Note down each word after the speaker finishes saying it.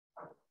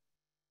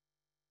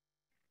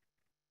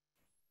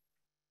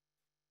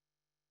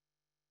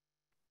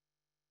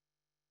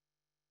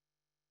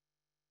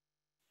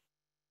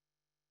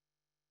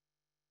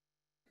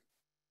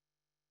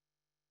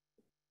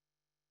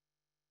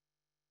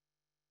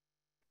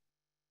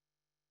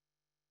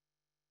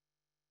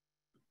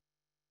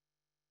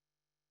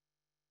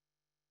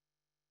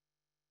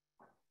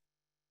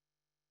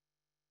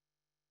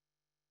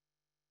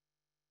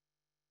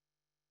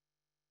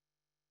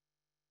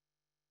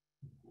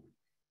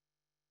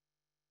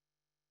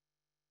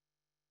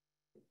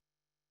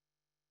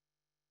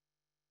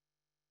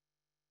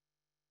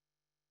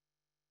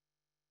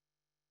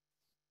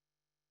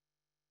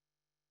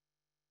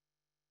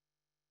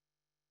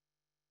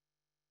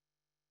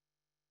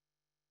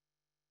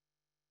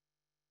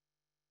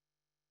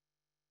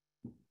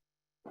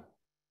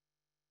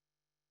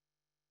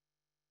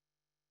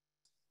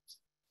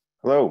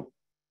Hello,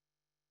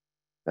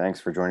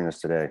 thanks for joining us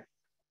today.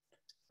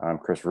 I'm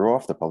Chris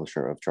Ruoff, the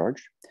publisher of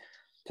Charged.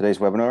 Today's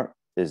webinar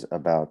is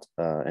about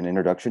an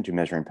introduction to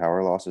measuring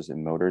power losses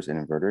in motors and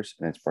inverters,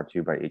 and it's brought to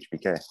you by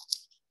HBK.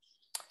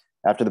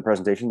 After the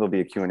presentation, there'll be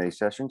a Q&A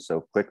session,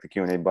 so click the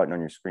Q&A button on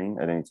your screen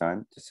at any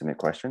time to submit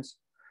questions.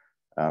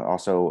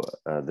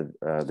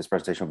 This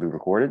presentation will be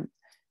recorded,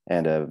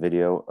 and a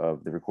video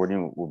of the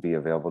recording will be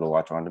available to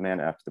watch on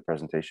demand after the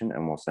presentation,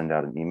 and we'll send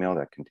out an email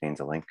that contains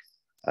a link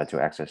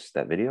to access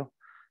that video.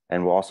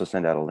 And we'll also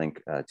send out a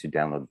link to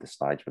download the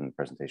slides from the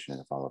presentation in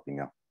a follow-up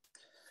email.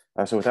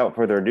 So without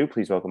further ado,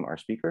 please welcome our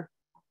speaker,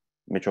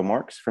 Mitchell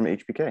Marks from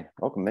HBK.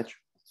 Welcome, Mitch.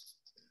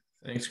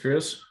 Thanks,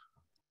 Chris.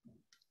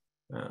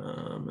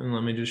 And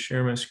let me just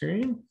share my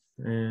screen.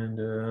 And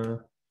all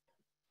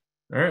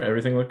right,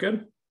 everything look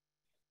good?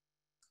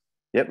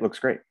 Yep, looks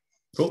great.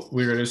 Cool.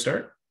 We ready to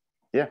start?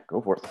 Yeah,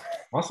 go for it.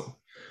 Awesome.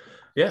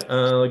 Yeah,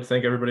 I'd like to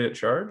thank everybody at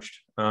Charged,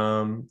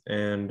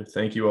 and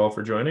thank you all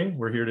for joining.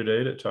 We're here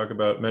today to talk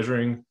about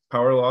measuring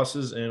power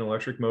losses in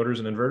electric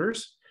motors and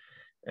inverters.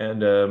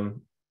 And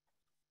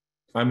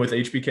I'm with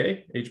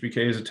HBK.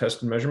 HBK is a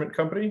test and measurement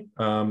company.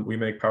 We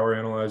make power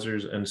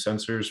analyzers and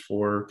sensors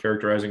for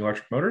characterizing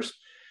electric motors.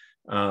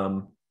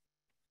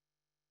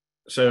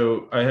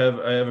 So I have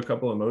a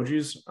couple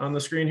emojis on the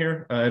screen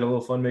here. I had a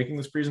little fun making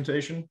this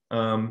presentation.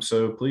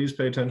 So please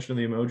pay attention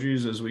to the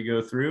emojis as we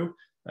go through.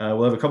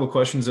 We'll have a couple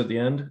questions at the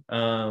end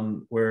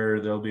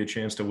where there'll be a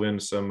chance to win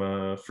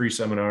some free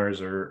seminars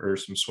or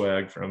some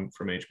swag from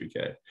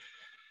HBK.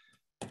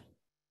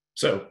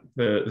 So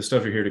the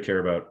stuff you're here to care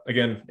about.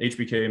 Again,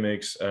 HBK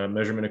makes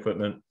measurement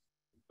equipment,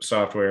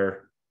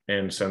 software,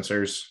 and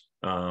sensors.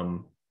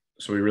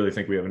 So we really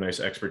think we have a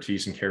nice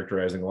expertise in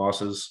characterizing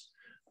losses.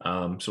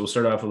 So we'll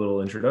start off with a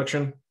little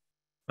introduction.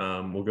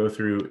 We'll go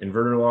through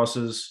inverter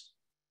losses,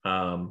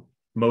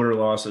 motor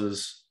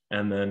losses,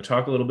 and then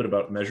talk a little bit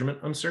about measurement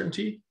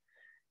uncertainty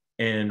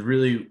and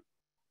really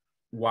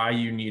why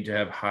you need to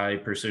have high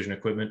precision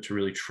equipment to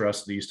really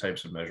trust these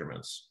types of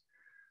measurements.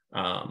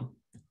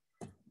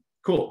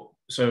 Cool.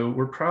 So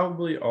we're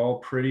probably all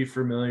pretty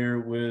familiar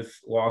with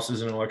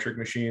losses in electric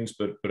machines,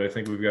 but I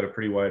think we've got a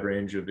pretty wide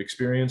range of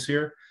experience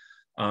here.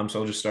 So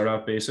I'll just start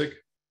off basic.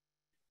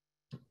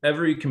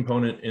 Every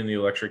component in the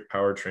electric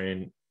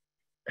powertrain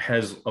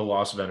has a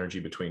loss of energy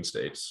between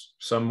states,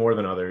 some more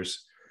than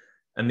others.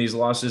 And these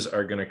losses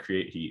are going to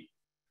create heat.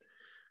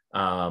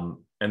 And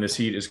this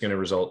heat is going to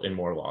result in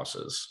more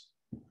losses.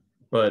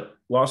 But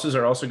losses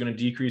are also going to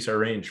decrease our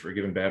range for a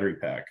given battery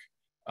pack.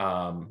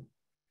 And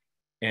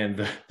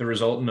the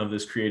resultant of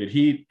this created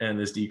heat and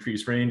this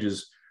decreased range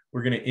is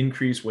we're going to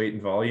increase weight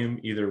and volume,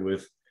 either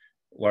with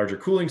larger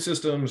cooling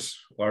systems,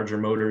 larger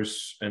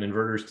motors and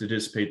inverters to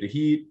dissipate the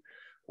heat,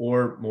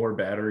 or more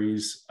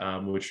batteries,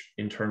 which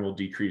in turn will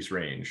decrease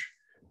range.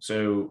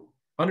 So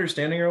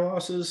understanding our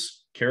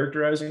losses,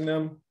 characterizing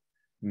them,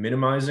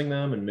 minimizing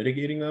them, and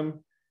mitigating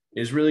them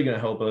is really going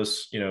to help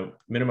us,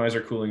 minimize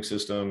our cooling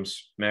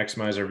systems,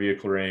 maximize our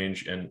vehicle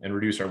range, and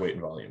reduce our weight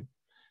and volume.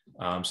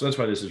 So that's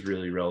why this is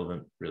really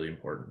relevant, really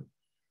important.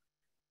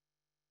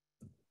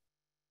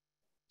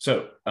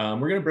 So we're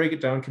going to break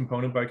it down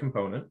component by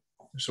component.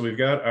 So we've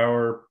got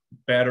our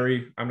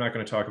battery. I'm not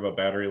going to talk about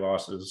battery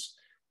losses.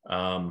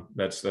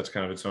 That's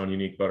kind of its own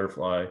unique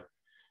butterfly.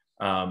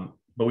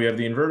 But we have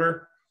the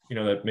inverter,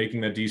 that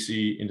making that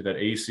DC into that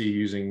AC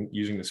using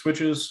the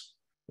switches.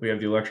 We have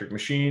the electric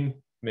machine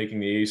making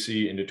the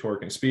AC into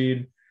torque and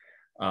speed.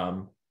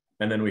 And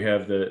then we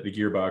have the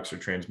gearbox or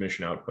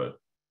transmission output.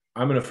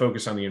 I'm going to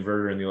focus on the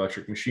inverter and the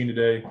electric machine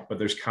today, but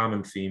there's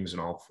common themes in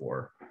all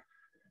four.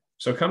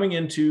 So coming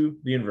into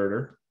the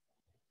inverter,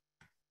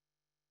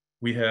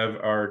 we have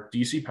our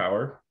DC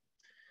power,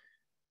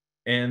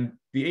 and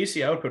the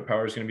AC output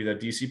power is going to be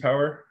that DC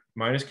power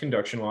minus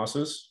conduction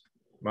losses,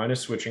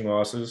 minus switching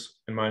losses,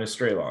 and minus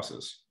stray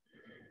losses.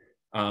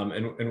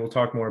 And we'll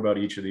talk more about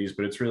each of these,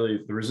 but it's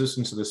really the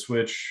resistance of the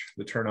switch,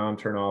 the turn on,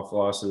 turn off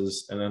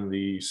losses, and then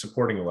the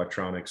supporting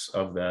electronics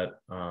of that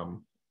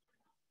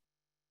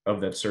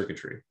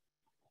circuitry.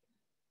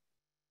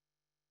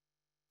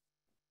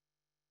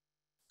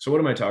 So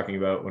what am I talking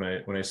about when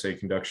I say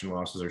conduction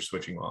losses or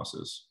switching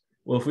losses?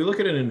 Well, if we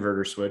look at an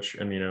inverter switch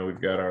and,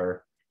 we've got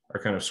our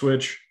kind of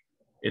switch,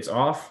 it's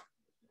off,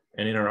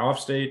 and in our off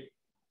state,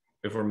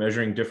 if we're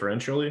measuring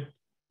differentially,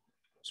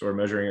 so we're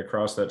measuring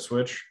across that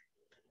switch,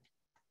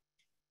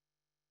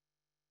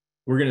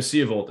 we're going to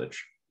see a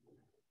voltage.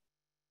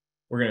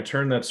 We're going to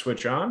turn that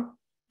switch on,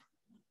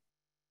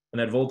 and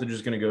that voltage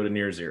is going to go to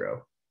near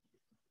zero.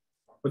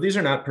 But these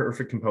are not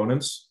perfect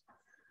components.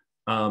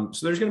 So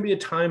there's going to be a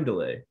time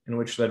delay in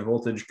which that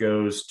voltage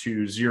goes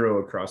to zero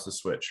across the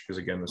switch, because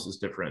again, this is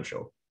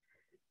differential.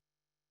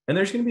 And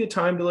there's going to be a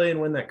time delay in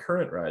when that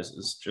current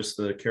rises, just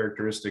the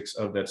characteristics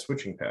of that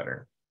switching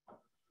pattern.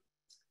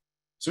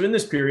 So in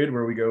this period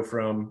where we go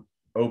from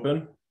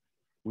open,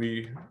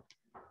 we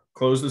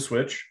close the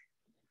switch,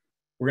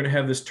 we're going to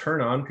have this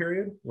turn on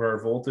period where our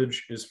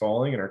voltage is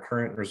falling and our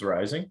current is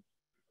rising.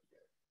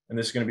 And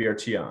this is going to be our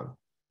T on.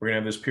 We're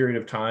going to have this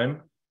period of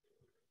time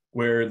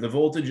where the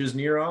voltage is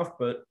near off,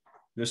 but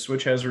this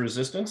switch has a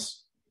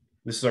resistance.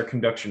 This is our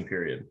conduction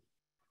period.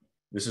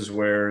 This is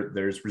where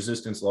there's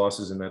resistance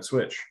losses in that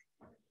switch.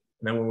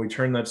 And then when we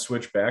turn that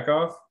switch back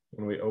off,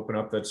 when we open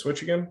up that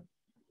switch again,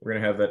 we're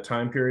going to have that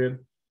time period,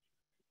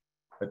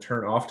 that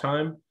turn off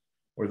time,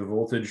 where the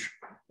voltage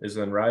is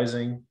then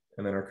rising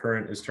and then our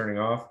current is turning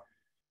off.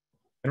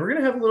 And we're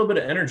going to have a little bit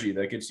of energy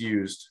that gets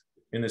used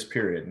in this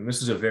period. And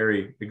this is a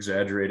very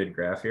exaggerated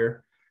graph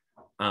here.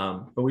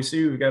 But we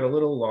see we've got a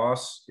little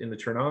loss in the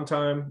turn on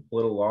time, a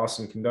little loss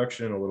in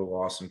conduction, a little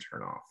loss in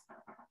turn off.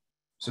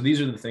 So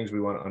these are the things we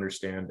want to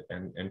understand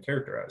and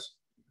characterize.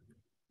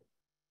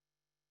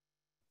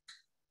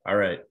 All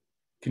right,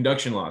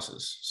 conduction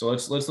losses. So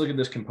let's look at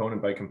this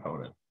component by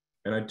component.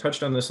 And I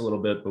touched on this a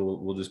little bit, but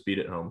we'll just beat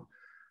it home.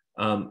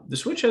 The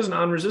switch has an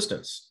on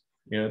resistance.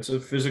 It's a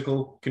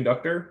physical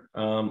conductor.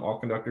 All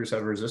conductors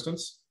have a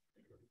resistance.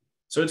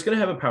 So it's going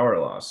to have a power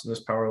loss. And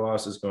this power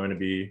loss is going to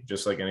be,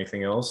 just like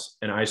anything else,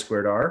 an I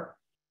squared R.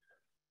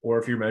 Or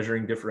if you're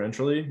measuring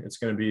differentially, it's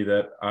going to be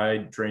that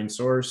I drain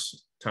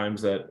source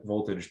times that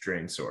voltage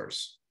drain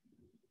source.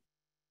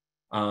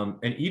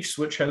 And each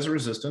switch has a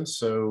resistance.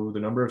 So the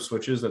number of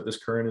switches that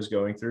this current is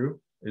going through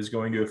is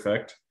going to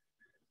affect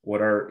what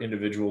our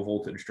individual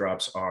voltage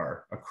drops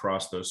are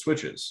across those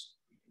switches.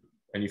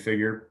 And you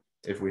figure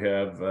if we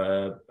have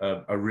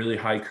a really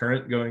high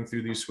current going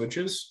through these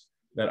switches,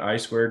 that I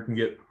squared can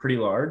get pretty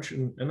large,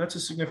 and that's a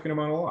significant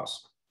amount of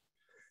loss.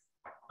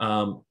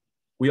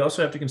 We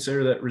also have to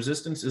consider that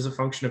resistance is a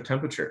function of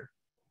temperature.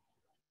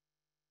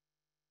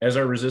 As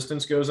our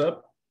resistance goes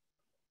up,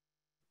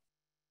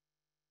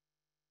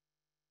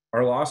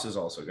 our loss is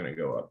also going to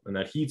go up, and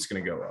that heat's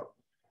going to go up.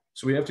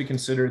 So we have to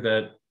consider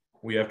that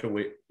we have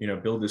to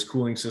build this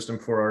cooling system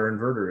for our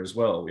inverter as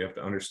well. We have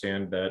to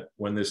understand that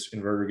when this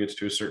inverter gets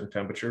to a certain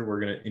temperature,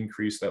 we're going to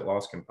increase that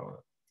loss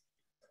component.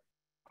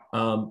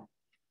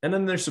 And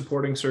then there's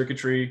supporting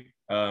circuitry,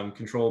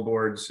 control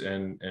boards,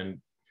 and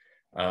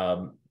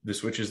the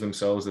switches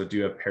themselves that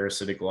do have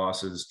parasitic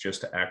losses just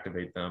to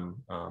activate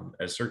them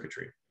as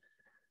circuitry.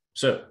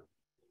 So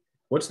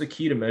what's the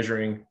key to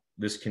measuring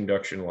this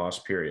conduction loss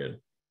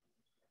period?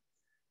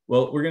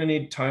 Well, we're going to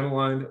need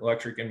time-aligned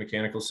electric and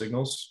mechanical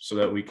signals so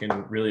that we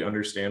can really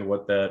understand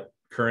what that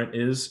current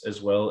is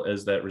as well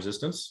as that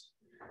resistance.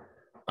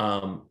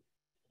 We're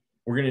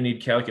going to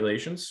need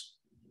calculations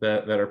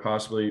that are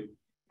possibly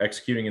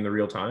executing in the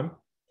real time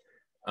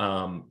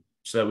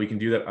so that we can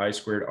do that I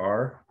squared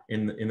R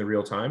in the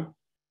real time.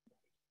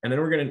 And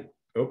then we're going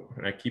to,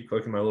 and I keep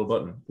clicking my little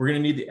button. We're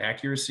going to need the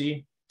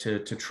accuracy to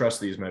trust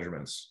these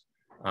measurements.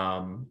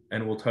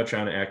 And we'll touch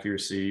on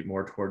accuracy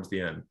more towards the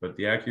end, but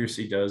the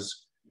accuracy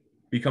does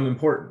become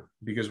important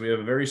because we have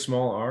a very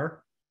small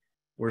R.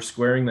 We're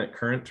squaring that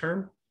current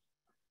term.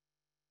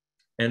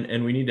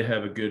 And we need to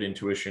have a good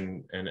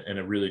intuition and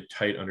a really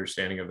tight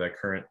understanding of that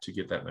current to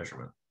get that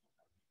measurement.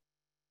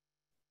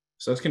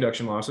 So that's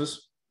conduction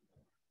losses.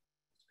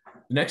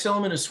 The next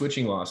element is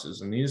switching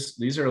losses, and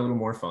these are a little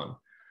more fun.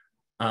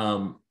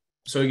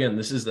 So again,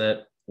 this is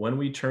that when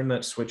we turn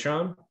that switch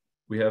on,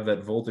 we have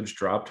that voltage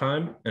drop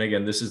time. And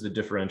again, this is the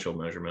differential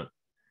measurement.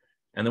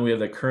 And then we have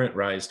that current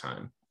rise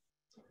time.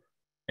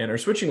 And our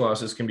switching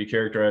losses can be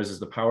characterized as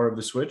the power of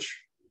the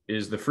switch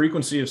is the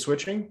frequency of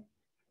switching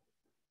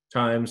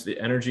times the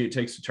energy it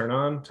takes to turn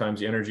on times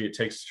the energy it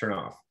takes to turn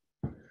off.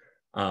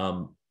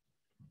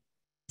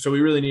 So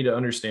we really need to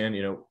understand,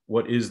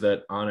 what is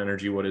that on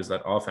energy? What is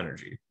that off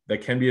energy?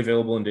 That can be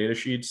available in data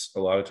sheets. A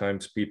lot of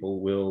times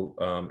people will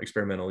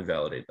experimentally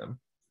validate them.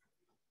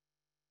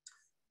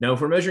 Now,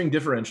 if we're measuring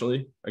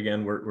differentially,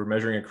 again, we're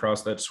measuring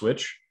across that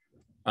switch.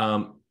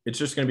 It's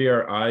just going to be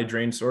our I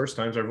drain source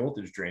times our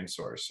voltage drain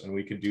source. And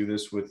we could do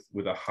this with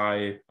a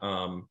high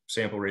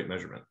sample rate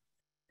measurement.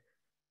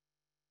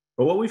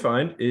 But what we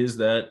find is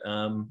that,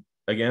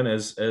 again,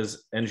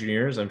 as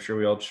engineers, I'm sure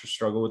we all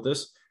struggle with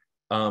this.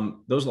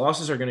 Those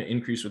losses are going to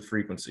increase with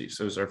frequency.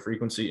 So as our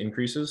frequency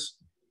increases,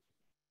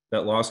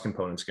 that loss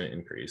component is going to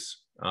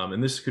increase.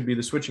 And this could be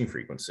the switching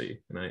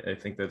frequency. And I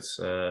think that's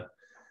a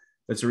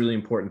really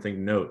important thing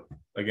to note.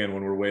 Again,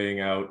 when we're weighing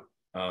out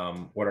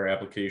what our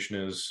application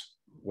is,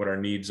 what our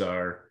needs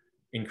are,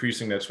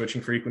 increasing that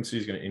switching frequency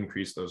is going to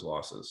increase those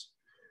losses.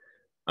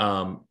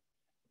 And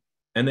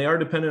they are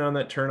dependent on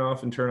that turn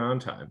off and turn on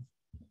time.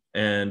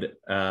 And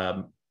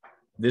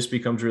this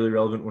becomes really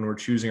relevant when we're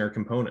choosing our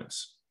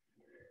components.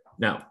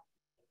 Now,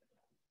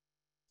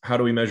 how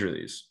do we measure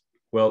these?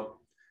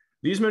 Well,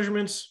 these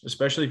measurements,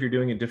 especially if you're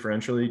doing it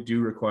differentially, do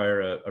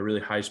require a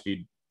really high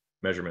speed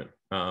measurement.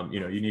 You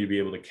need to be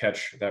able to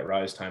catch that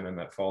rise time and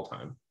that fall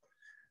time.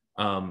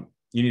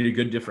 You need a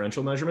good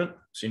differential measurement.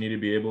 So you need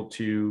to be able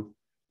to,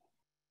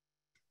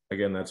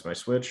 again, that's my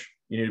switch.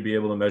 You need to be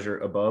able to measure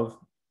above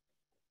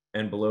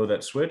and below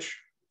that switch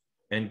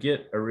and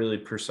get a really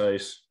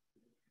precise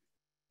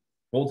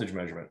voltage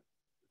measurement.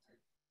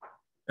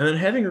 And then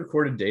having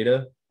recorded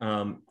data,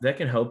 that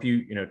can help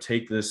you,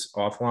 take this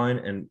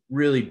offline and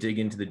really dig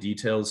into the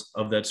details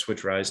of that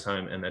switch rise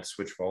time and that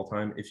switch fall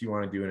time if you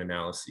want to do an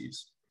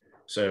analysis.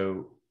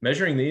 So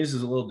Measuring these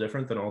is a little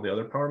different than all the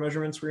other power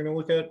measurements we're going to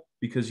look at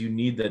because you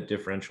need that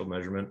differential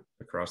measurement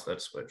across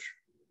that switch.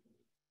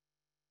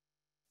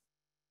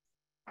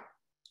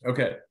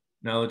 Okay,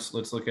 now let's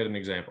look at an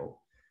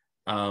example.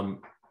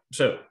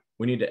 So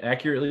we need to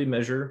accurately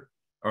measure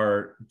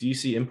our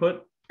DC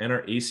input and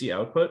our AC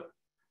output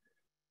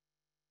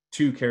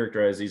to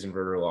characterize these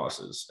inverter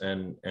losses.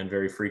 And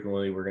very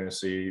frequently we're going to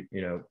see,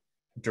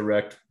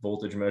 direct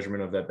voltage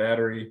measurement of that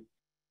battery,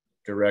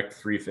 direct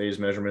three-phase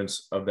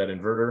measurements of that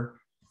inverter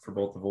for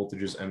both the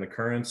voltages and the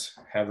currents,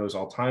 have those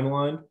all time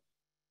aligned,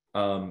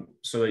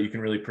 so that you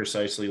can really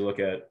precisely look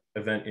at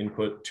event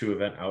input to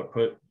event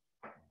output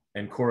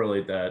and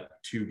correlate that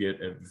to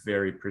get a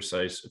very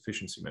precise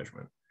efficiency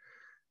measurement.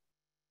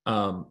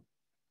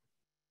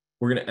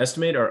 We're going to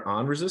estimate our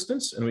on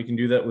resistance, and we can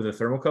do that with a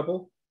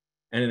thermocouple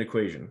and an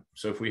equation.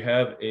 So if we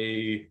have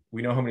we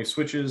know how many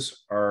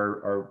switches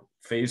our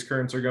phase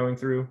currents are going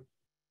through,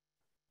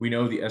 we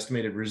know the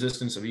estimated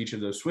resistance of each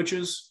of those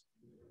switches,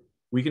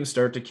 we can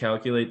start to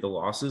calculate the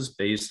losses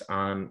based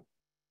on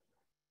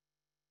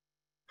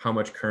how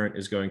much current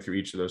is going through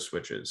each of those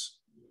switches.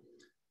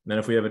 And then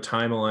if we have a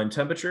time aligned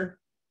temperature,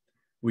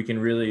 we can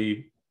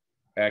really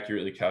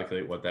accurately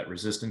calculate what that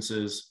resistance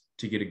is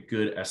to get a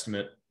good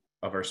estimate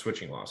of our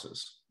switching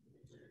losses,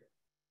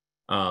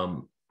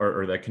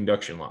 or that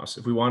conduction loss.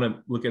 If we want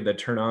to look at that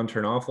turn on,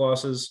 turn off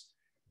losses,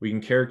 we can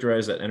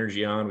characterize that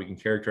energy on, we can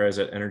characterize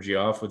that energy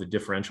off with a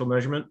differential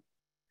measurement,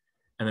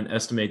 and then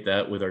estimate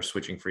that with our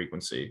switching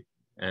frequency.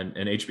 And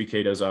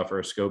HBK does offer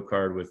a scope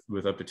card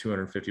with up to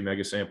 250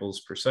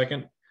 megasamples per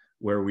second,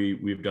 where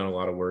we've done a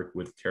lot of work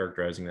with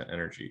characterizing that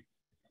energy.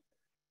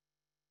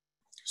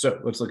 So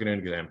let's look at an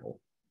example.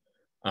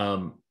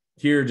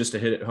 Here, just to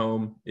hit it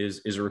home,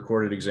 is a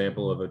recorded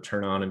example of a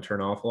turn on and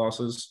turn off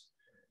losses.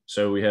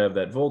 So we have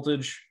that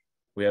voltage,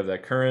 we have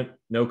that current,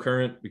 no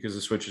current because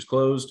the switch is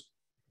closed,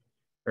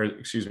 or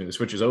excuse me, the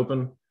switch is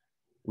open.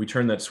 We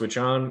turn that switch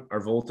on, our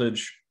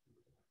voltage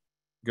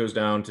goes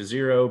down to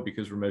 0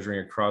 because we're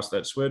measuring across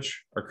that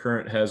switch. Our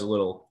current has a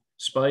little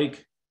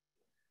spike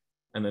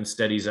and then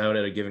steadies out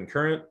at a given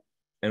current.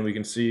 And we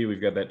can see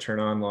we've got that turn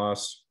on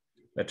loss,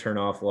 that turn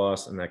off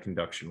loss, and that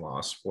conduction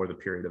loss for the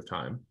period of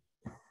time.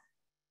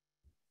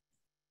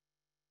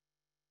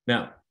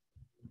 Now,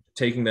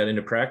 taking that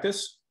into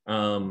practice,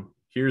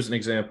 here's an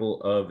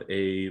example of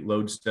a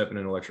load step in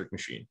an electric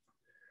machine.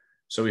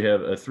 So we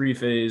have a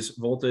three-phase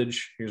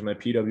voltage. Here's my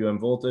PWM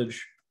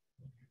voltage.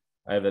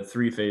 I have that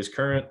three-phase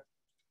current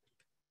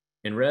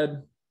in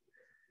red.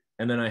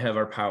 And then I have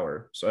our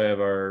power. So I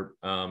have our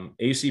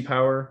AC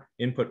power,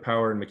 input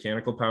power, and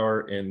mechanical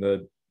power in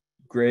the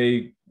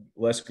gray,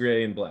 less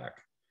gray, and black.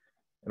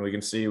 And we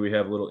can see we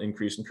have a little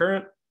increase in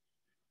current.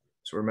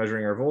 So we're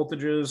measuring our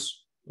voltages.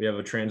 We have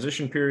a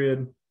transition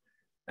period,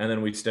 and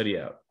then we steady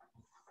out.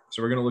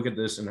 So we're going to look at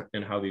this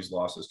and how these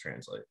losses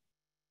translate.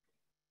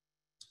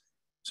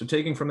 So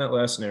taking from that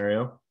last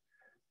scenario,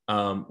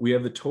 we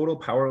have the total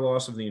power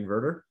loss of the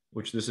inverter,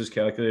 which this is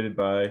calculated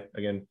by,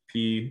 again,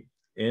 P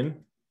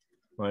in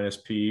minus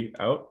P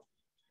out.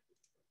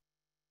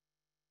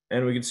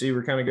 And we can see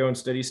we're kind of going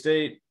steady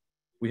state.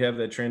 We have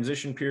that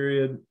transition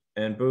period,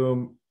 and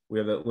boom, we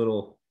have that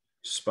little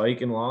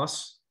spike in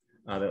loss,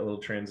 that little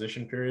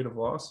transition period of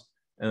loss,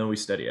 and then we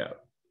steady out.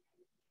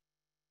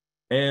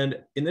 And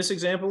in this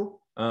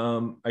example,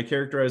 I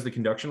characterized the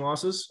conduction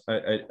losses.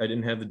 I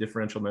didn't have the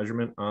differential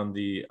measurement on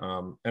the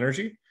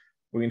energy.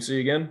 We can see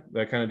again,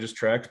 that kind of just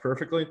tracked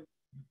perfectly.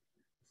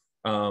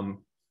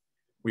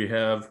 We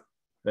have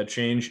that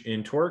change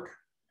in torque.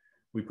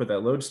 We put that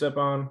load step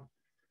on,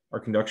 our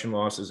conduction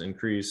losses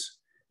increase,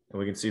 and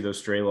we can see those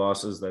stray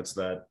losses. That's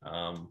that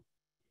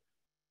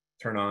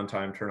turn on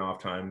time, turn off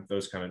time,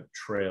 those kind of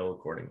trail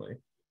accordingly.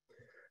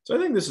 So I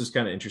think this is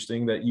kind of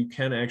interesting that you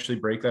can actually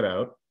break that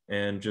out.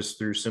 And just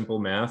through simple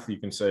math, you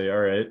can say, all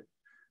right,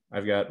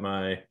 I've got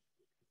my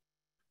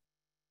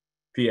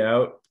P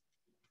out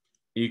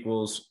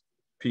equals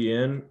P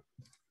in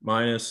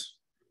minus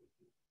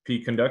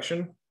P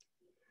conduction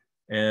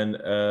and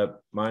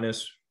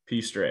minus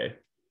P stray.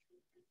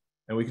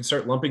 And we can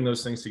start lumping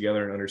those things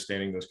together and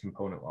understanding those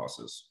component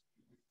losses.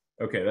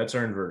 Okay, that's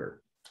our inverter.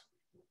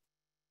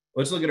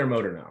 Let's look at our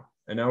motor now.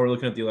 And now we're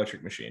looking at the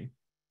electric machine.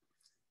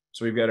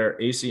 So we've got our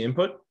AC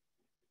input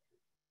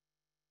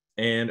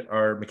and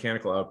our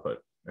mechanical output.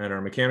 And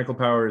our mechanical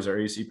power is our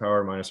AC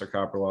power minus our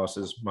copper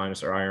losses,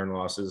 minus our iron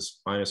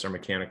losses, minus our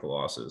mechanical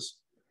losses.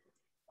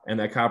 And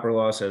that copper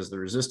loss has the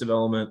resistive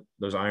element.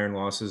 Those iron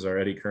losses are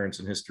eddy currents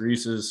and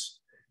hysteresis.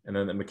 And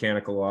then the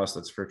mechanical loss,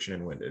 that's friction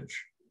and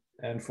windage.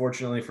 And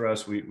fortunately for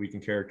us, we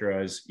can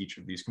characterize each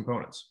of these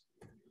components.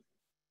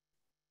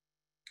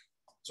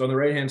 So on the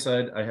right-hand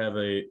side, I have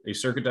a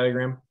circuit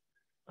diagram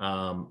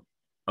of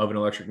an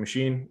electric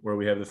machine where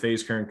we have the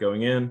phase current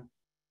going in.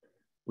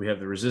 We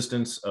have the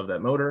resistance of that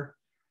motor,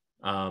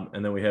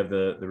 and then we have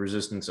the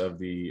resistance of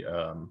the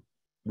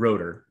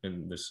rotor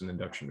in this an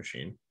induction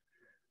machine.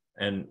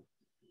 And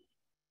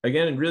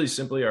again, and really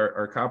simply,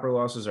 our copper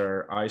losses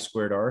are I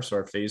squared R, so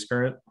our phase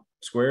current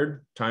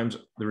squared times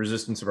the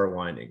resistance of our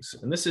windings.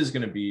 And this is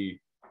going to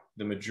be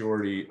the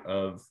majority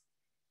of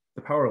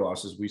the power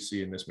losses we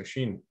see in this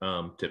machine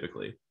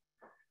typically.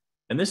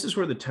 And this is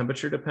where the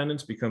temperature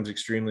dependence becomes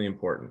extremely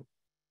important,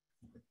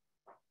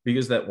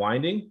 because that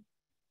winding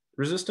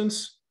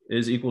resistance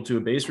is equal to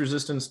a base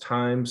resistance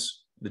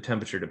times the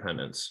temperature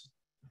dependence.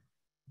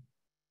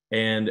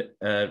 And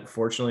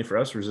fortunately for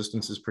us,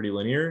 resistance is pretty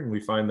linear. And we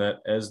find that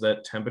as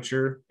that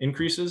temperature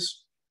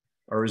increases,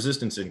 our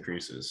resistance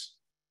increases.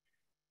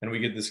 And we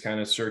get this kind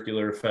of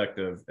circular effect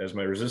of, as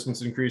my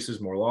resistance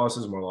increases, more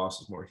losses,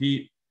 more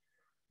heat.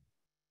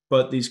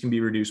 But these can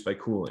be reduced by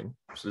cooling.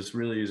 So this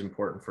really is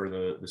important for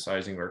the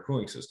sizing of our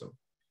cooling system.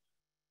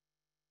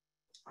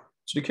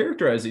 So to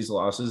characterize these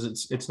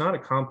losses, it's not a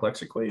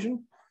complex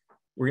equation.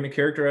 We're going to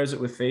characterize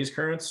it with phase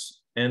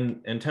currents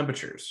and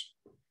temperatures.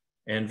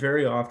 And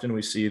very often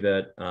we see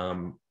that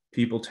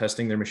people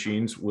testing their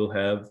machines will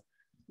have,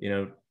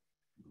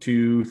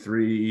 2,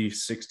 3,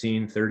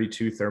 16,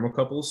 32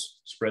 thermocouples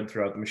spread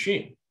throughout the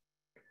machine.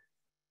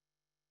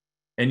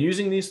 And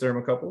using these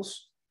thermocouples,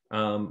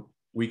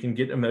 we can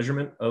get a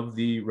measurement of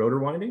the rotor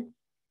winding.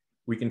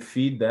 We can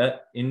feed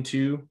that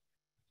into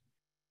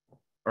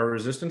our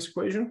resistance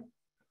equation.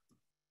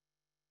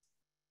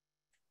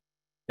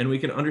 And we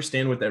can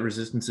understand what that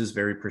resistance is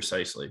very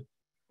precisely.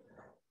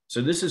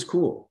 So this is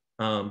cool,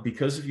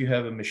 because if you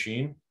have a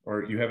machine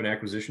or you have an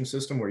acquisition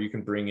system where you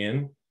can bring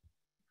in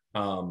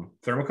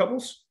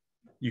thermocouples,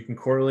 you can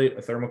correlate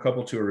a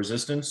thermocouple to a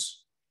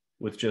resistance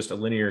with just a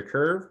linear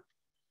curve.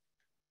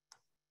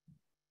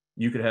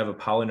 You could have a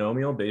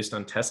polynomial based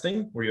on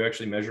testing where you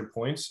actually measure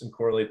points and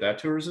correlate that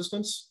to a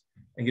resistance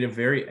and get a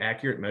very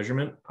accurate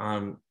measurement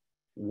on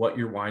what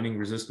your winding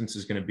resistance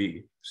is going to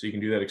be. So you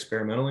can do that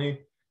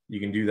experimentally. You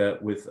can do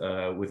that with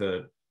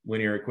a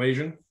linear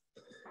equation.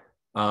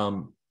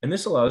 And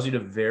this allows you to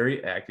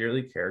very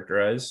accurately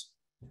characterize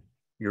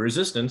your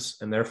resistance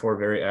and therefore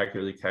very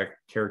accurately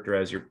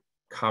characterize your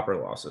copper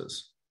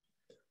losses.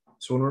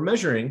 So when we're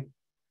measuring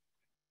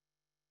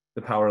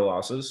the power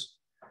losses,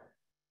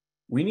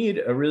 we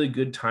need a really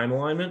good time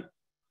alignment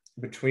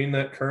between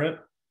that current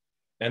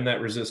and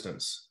that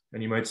resistance.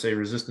 And you might say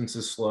resistance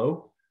is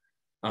slow.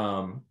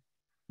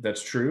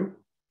 That's true,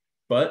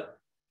 but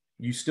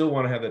you still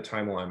want to have that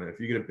time alignment. If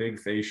you get a big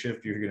phase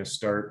shift, you're going to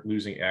start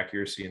losing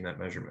accuracy in that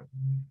measurement.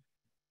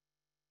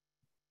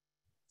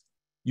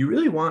 You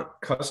really want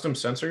custom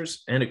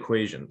sensors and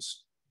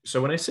equations.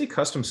 So when I say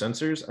custom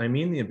sensors, I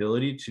mean the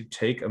ability to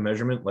take a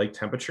measurement like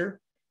temperature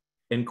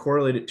and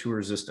correlate it to a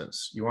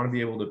resistance. You want to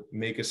be able to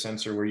make a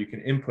sensor where you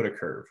can input a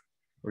curve,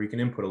 or you can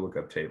input a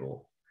lookup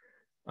table.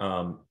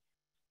 And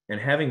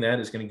having that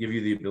is going to give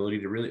you the ability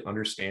to really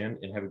understand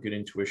and have a good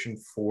intuition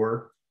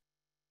for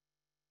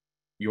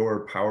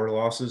your power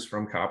losses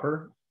from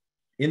copper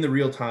in the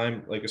real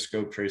time, like a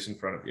scope trace in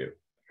front of you.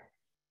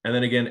 And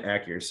then again,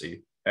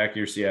 accuracy.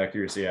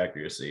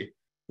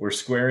 We're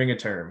squaring a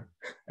term.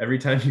 Every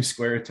time you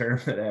square a term,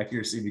 that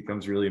accuracy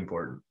becomes really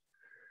important.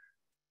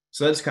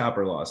 So that's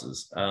copper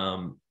losses.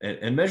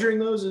 And measuring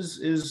those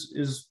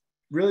is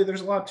really,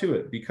 there's a lot to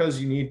it,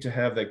 because you need to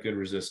have that good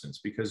resistance,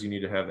 because you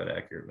need to have that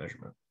accurate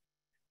measurement.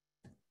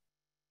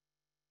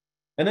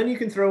 And then you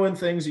can throw in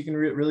things, you can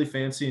really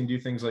fancy and do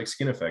things like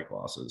skin effect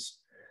losses.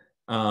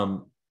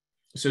 So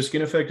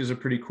skin effect is a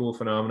pretty cool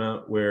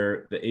phenomena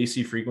where the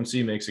AC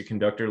frequency makes a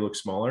conductor look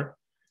smaller.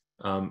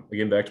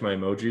 Again, back to my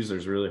emojis,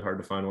 there's really hard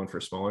to find one for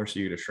smaller, so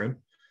you get a shrimp.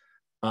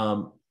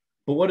 But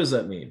what does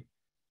that mean?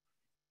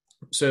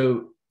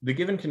 So the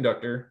given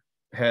conductor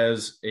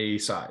has a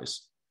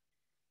size.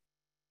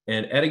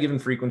 And at a given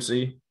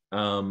frequency,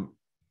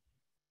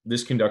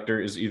 this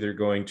conductor is either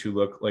going to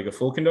look like a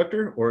full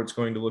conductor or it's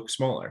going to look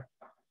smaller.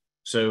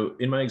 So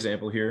in my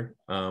example here,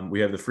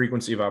 we have the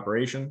frequency of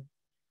operation.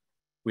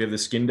 We have the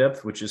skin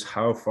depth, which is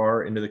how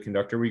far into the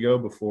conductor we go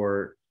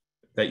before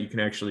that you can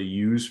actually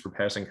use for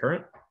passing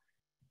current.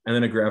 And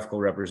then a graphical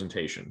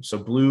representation. So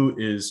blue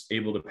is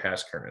able to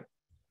pass current.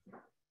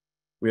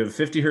 We have a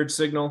 50 hertz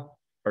signal.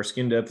 Our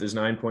skin depth is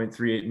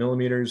 9.38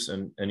 millimeters.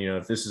 And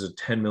if this is a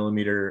 10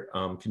 millimeter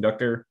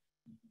conductor,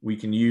 we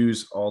can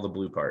use all the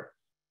blue part.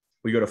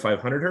 We go to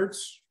 500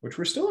 hertz, which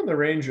we're still in the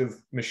range of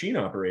machine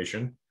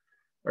operation.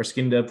 Our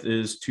skin depth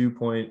is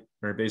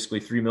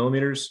basically 3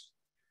 millimeters.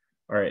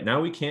 All right,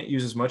 now we can't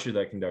use as much of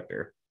that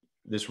conductor.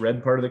 This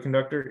red part of the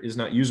conductor is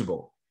not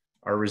usable.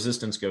 Our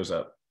resistance goes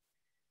up.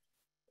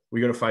 We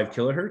go to 5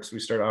 kilohertz. We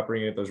start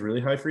operating at those really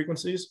high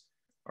frequencies.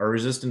 Our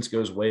resistance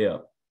goes way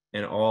up,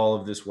 and all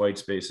of this white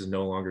space is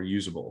no longer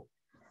usable.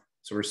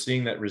 So we're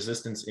seeing that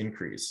resistance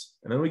increase.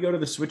 And then we go to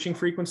the switching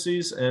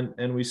frequencies,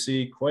 and we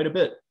see quite a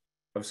bit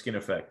of skin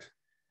effect.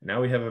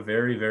 Now we have a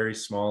very, very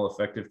small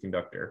effective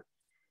conductor.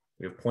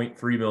 We have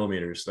 0.3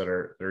 millimeters that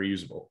are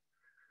usable.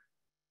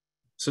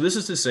 So this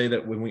is to say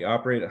that when we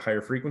operate at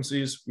higher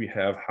frequencies, we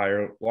have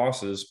higher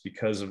losses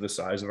because of the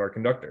size of our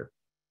conductor.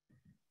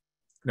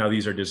 Now,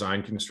 these are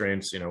design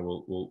constraints,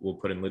 we'll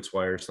put in Litz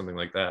wire, something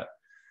like that.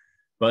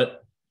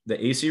 But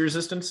the AC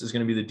resistance is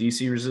going to be the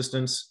DC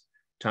resistance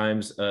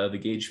times the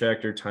gauge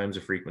factor times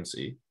the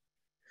frequency.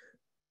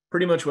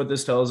 Pretty much what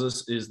this tells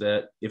us is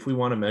that if we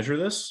want to measure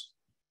this,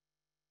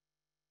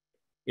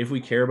 If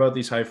we care about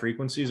these high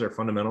frequencies, our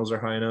fundamentals are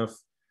high enough,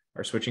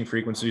 our switching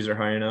frequencies are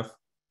high enough,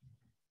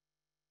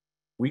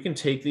 we can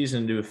take these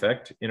into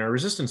effect in our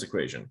resistance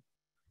equation.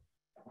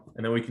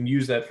 And then we can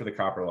use that for the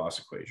copper loss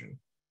equation.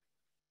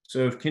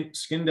 So if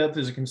skin depth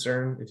is a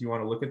concern, if you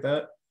want to look at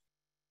that,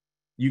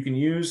 you can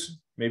use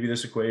maybe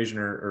this equation,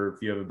 or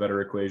if you have a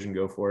better equation,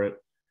 go for it,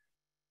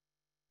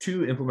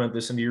 to implement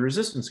this into your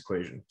resistance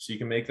equation. So you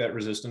can make that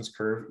resistance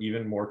curve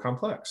even more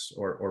complex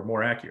or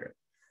more accurate.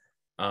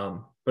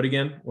 But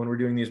again, when we're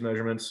doing these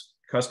measurements,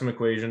 custom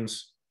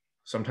equations,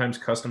 sometimes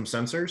custom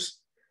sensors,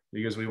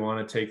 because we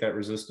want to take that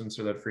resistance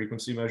or that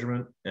frequency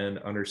measurement and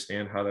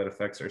understand how that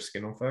affects our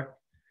skin effect.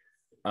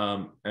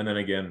 And then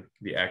again,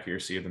 the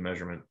accuracy of the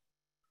measurement.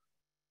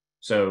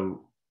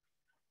 So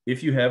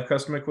if you have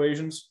custom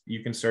equations,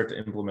 you can start to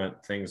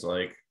implement things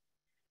like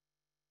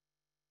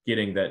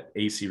getting that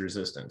AC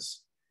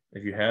resistance.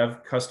 If you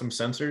have custom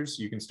sensors,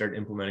 you can start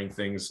implementing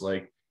things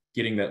like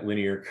getting that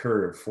linear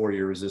curve for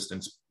your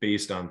resistance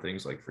based on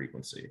things like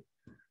frequency.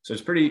 So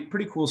it's pretty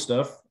cool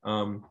stuff.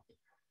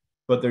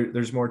 But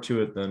there's more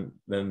to it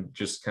than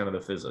just kind of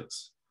the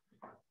physics.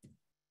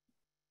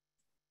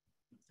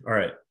 All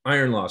right,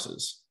 iron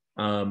losses.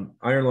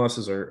 Iron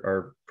losses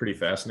are pretty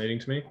fascinating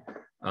to me.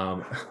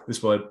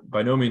 This will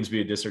by no means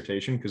be a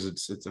dissertation because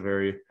it's a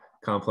very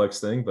complex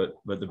thing, but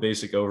the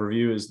basic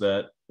overview is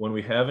that when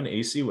we have an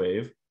AC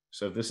wave,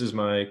 so if this is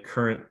my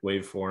current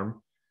waveform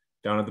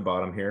down at the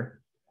bottom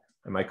here,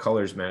 and my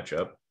colors match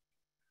up,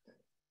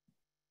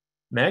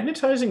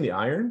 magnetizing the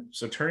iron,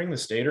 so turning the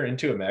stator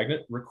into a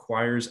magnet,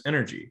 requires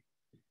energy.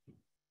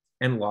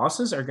 And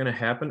losses are going to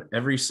happen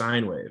every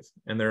sine wave,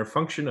 and they're a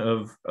function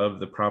of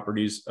the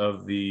properties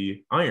of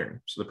the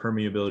iron, so the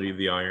permeability of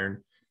the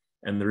iron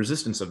and the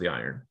resistance of the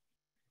iron.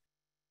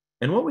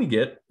 And what we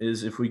get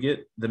is if we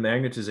get the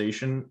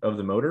magnetization of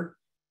the motor,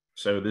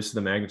 so this is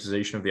the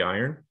magnetization of the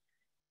iron,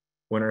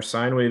 when our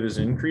sine wave is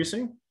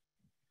increasing,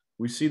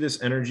 we see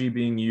this energy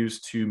being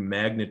used to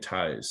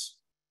magnetize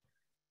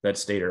that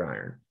stator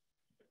iron.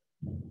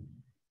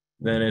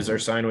 Then as our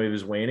sine wave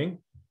is waning,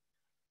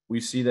 we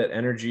see that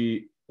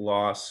energy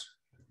loss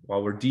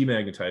while we're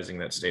demagnetizing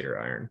that stator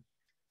iron.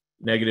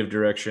 Negative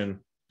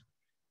direction,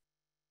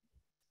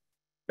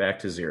 back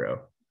to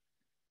zero.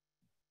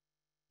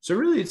 So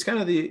really it's kind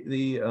of the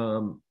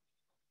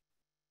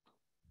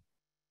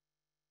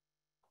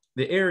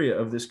area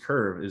of this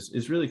curve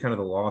is really kind of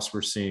the loss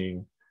we're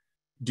seeing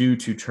due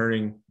to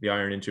turning the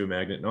iron into a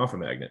magnet and off a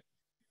magnet.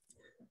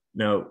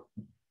 Now,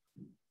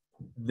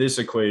 this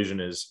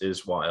equation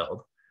is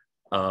wild.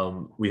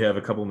 We have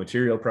a couple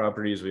material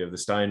properties. We have the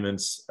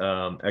Steinmetz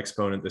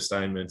exponent, the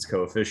Steinmetz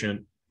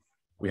coefficient.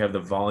 We have the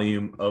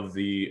volume of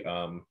the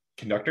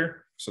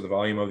conductor, so the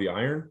volume of the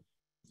iron.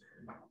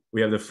 We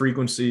have the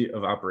frequency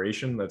of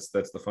operation. That's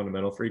the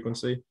fundamental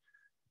frequency.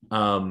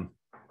 And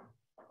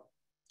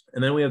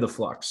then we have the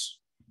flux.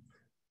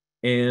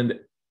 And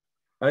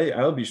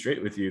I'll be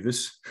straight with you.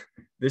 This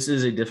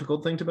is a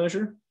difficult thing to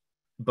measure,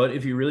 but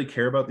if you really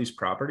care about these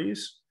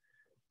properties,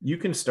 you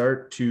can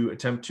start to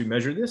attempt to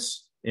measure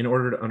this in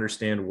order to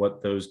understand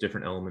what those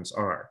different elements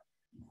are.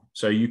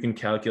 So you can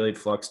calculate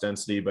flux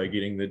density by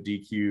getting the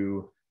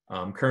DQ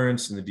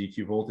currents and the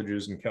DQ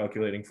voltages and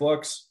calculating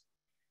flux.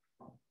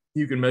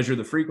 You can measure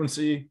the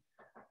frequency,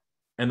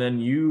 and then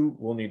you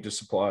will need to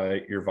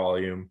supply your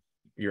volume,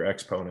 your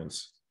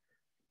exponents.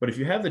 But if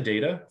you have the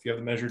data, if you have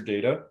the measured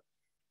data,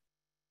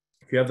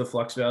 if you have the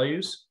flux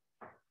values,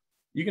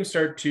 you can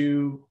start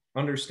to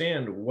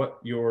understand what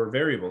your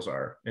variables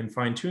are and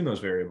fine tune those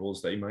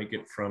variables that you might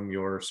get from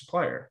your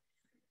supplier.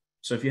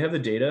 So if you have the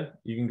data,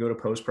 you can go to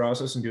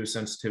post-process and do a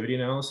sensitivity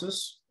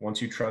analysis.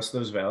 Once you trust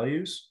those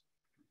values,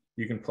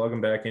 you can plug them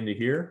back into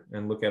here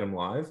and look at them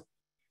live.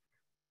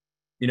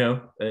 You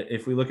know,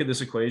 if we look at this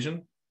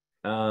equation,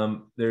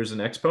 there's an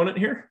exponent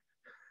here.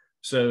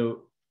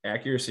 So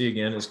accuracy,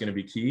 again, is going to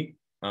be key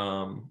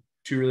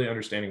to really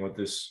understanding what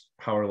this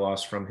power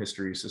loss from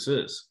hysteresis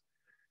is.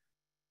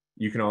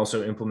 You can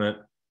also implement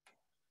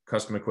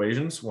custom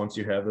equations. Once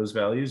you have those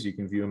values, you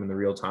can view them in the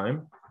real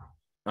time.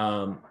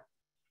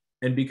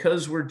 And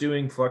because we're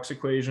doing flux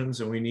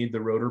equations and we need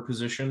the rotor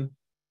position,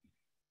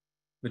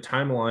 the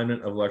time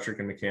alignment of electric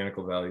and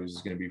mechanical values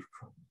is going to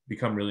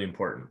become really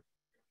important.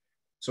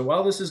 So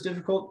while this is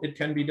difficult, it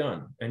can be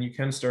done, and you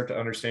can start to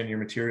understand your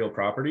material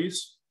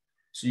properties.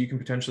 So you can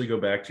potentially go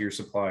back to your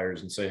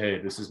suppliers and say, hey,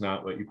 this is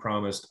not what you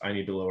promised. I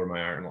need to lower my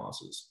iron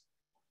losses.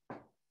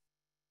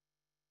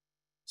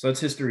 So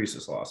that's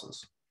hysteresis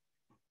losses.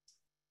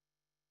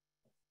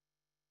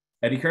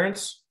 Eddy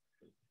currents.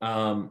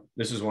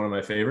 This is one of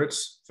my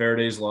favorites.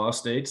 Faraday's law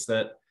states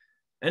that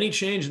any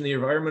change in the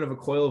environment of a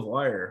coil of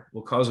wire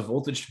will cause a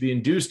voltage to be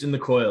induced in the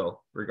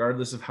coil,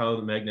 regardless of how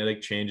the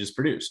magnetic change is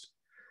produced.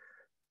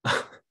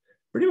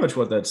 Pretty much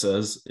what that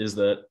says is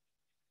that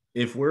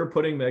if we're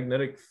putting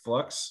magnetic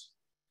flux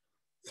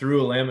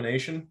through a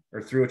lamination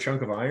or through a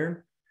chunk of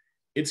iron,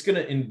 it's going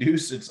to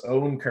induce its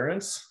own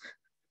currents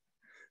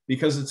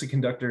because it's a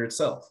conductor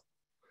itself.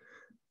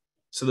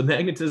 So the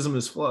magnetism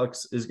as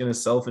flux is going to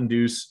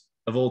self-induce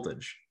a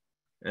voltage.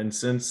 And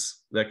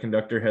since that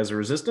conductor has a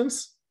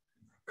resistance,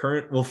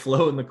 current will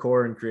flow in the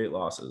core and create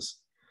losses.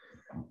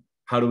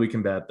 How do we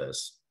combat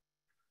this?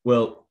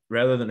 Well,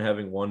 rather than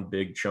having one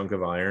big chunk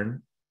of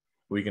iron,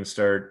 we can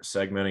start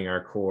segmenting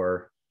our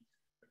core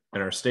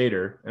and our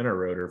stator and our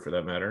rotor, for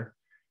that matter,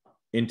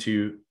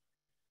 into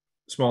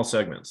small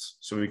segments.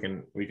 So we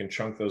can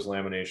chunk those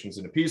laminations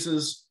into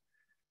pieces,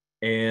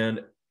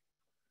 and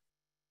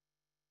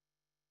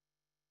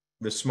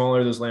the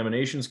smaller those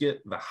laminations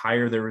get, the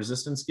higher their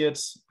resistance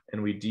gets,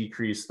 and we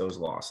decrease those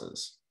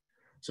losses.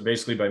 So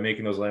basically, by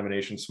making those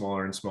laminations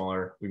smaller and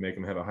smaller, we make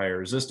them have a higher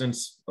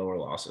resistance, lower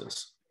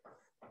losses.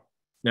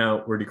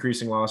 Now we're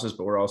decreasing losses,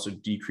 but we're also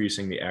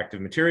decreasing the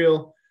active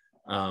material.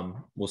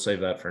 We'll save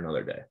that for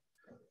another day.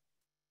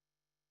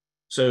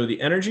 So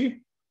the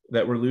energy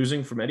that we're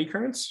losing from eddy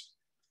currents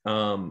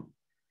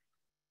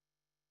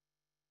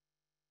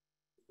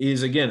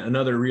is, again,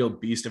 another real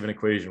beast of an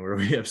equation where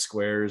we have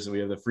squares, and we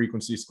have the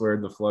frequency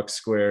squared, the flux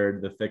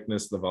squared, the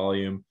thickness, the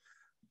volume.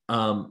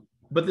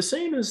 But the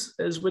same as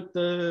with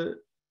the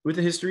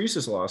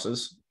hysteresis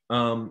losses,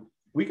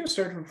 we can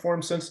start to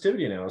perform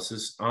sensitivity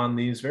analysis on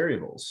these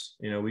variables.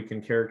 We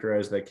can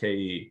characterize that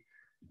KE.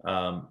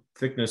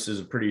 Thickness is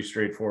a pretty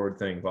straightforward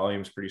thing.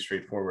 Volume is pretty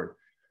straightforward.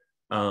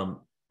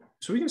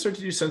 So we can start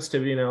to do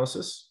sensitivity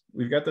analysis.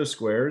 We've got those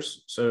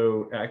squares.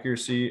 So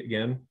accuracy,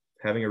 again,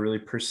 having a really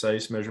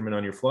precise measurement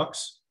on your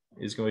flux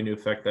is going to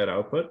affect that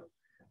output.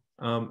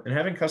 And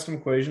having custom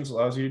equations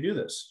allows you to do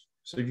this.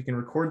 So if you can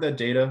record that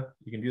data,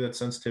 you can do that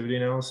sensitivity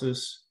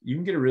analysis, you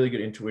can get a really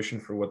good intuition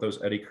for what those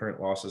eddy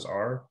current losses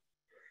are,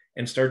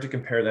 and start to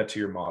compare that to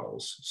your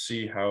models,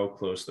 see how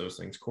close those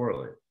things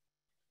correlate.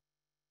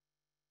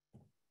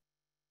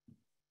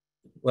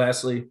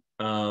 Lastly,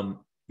 the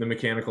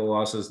mechanical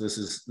losses. This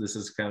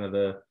is kind of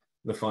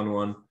the fun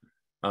one.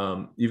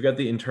 You've got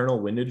the internal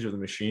windage of the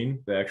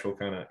machine, the actual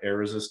kind of air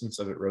resistance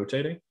of it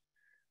rotating.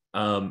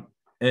 And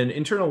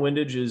internal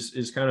windage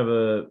is kind of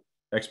a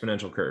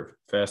exponential curve.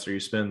 Faster you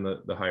spin,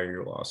 the higher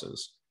your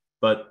losses.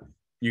 But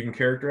you can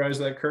characterize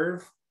that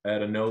curve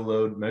at a no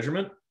load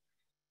measurement,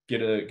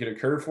 get a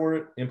curve for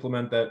it,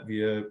 implement that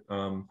via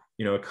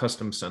a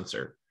custom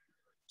sensor.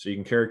 So you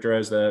can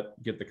characterize that,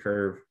 get the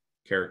curve,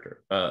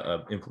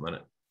 implement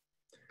it.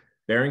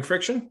 Bearing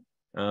friction.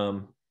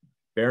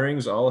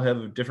 Bearings all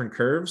have different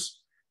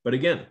curves, but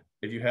again,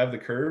 if you have the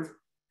curve,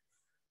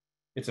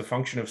 it's a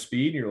function of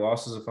speed. Your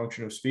loss is a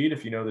function of speed.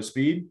 If you know the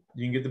speed,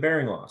 you can get the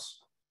bearing loss.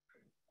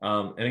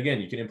 And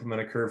again, you can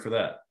implement a curve for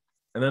that.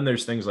 And then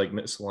there's things like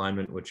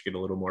misalignment, which get a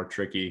little more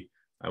tricky.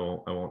 I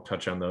won't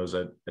touch on those.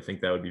 I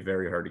think that would be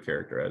very hard to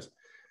characterize.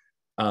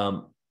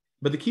 But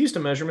the keys to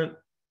measurement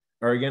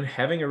are, again,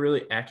 having a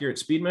really accurate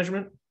speed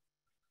measurement,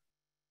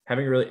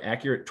 having a really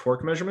accurate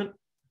torque measurement,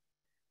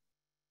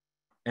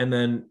 and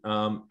then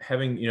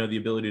having the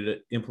ability to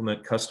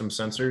implement custom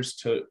sensors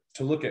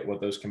to look at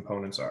what those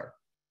components are.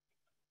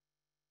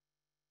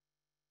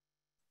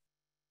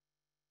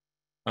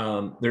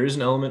 There is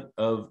an element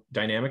of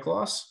dynamic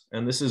loss,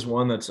 and this is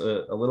one that's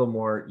a little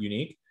more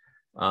unique,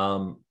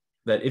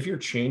 that if you're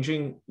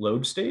changing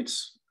load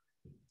states,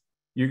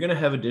 you're going to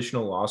have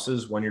additional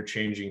losses when you're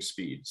changing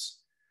speeds.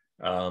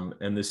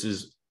 And this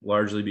is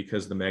largely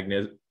because the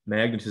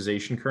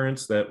magnetization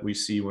currents that we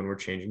see when we're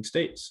changing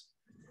states.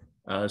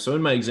 So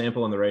in my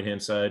example on the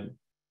right-hand side,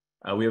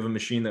 we have a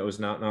machine that was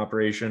not in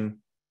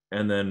operation,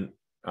 and then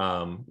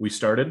we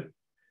started,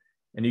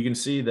 and you can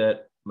see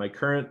that my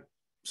current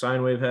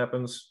sine wave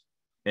happens.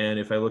 And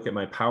if I look at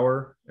my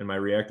power and my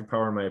reactive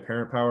power and my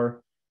apparent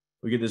power,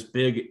 we get this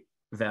big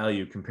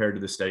value compared to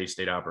the steady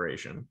state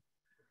operation.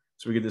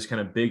 So we get this kind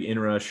of big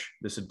inrush,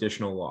 this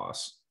additional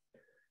loss.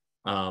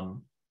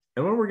 And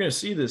when we're going to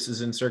see this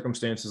is in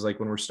circumstances like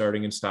when we're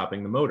starting and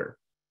stopping the motor.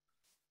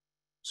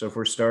 So if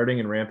we're starting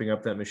and ramping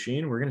up that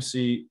machine, we're going to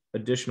see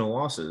additional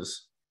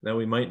losses that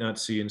we might not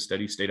see in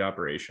steady state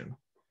operation.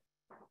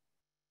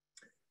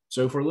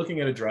 So if we're looking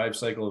at a drive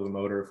cycle of a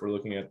motor, if we're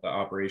looking at the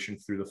operation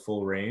through the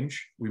full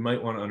range, we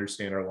might want to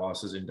understand our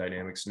losses in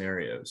dynamic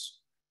scenarios.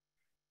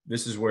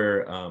 This is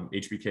where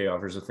HBK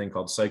offers a thing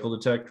called cycle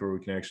detect, where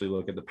we can actually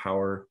look at the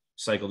power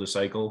cycle to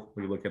cycle.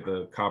 We look at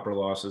the copper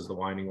losses, the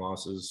winding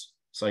losses,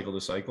 cycle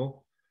to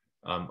cycle,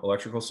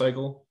 electrical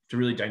cycle, to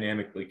really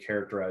dynamically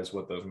characterize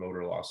what those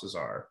motor losses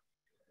are.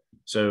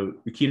 So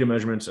the key to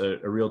measurement's a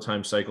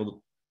real-time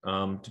cycle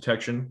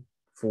detection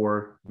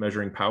for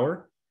measuring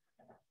power,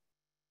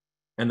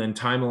 and then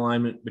time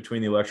alignment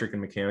between the electric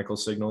and mechanical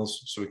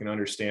signals, so we can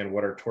understand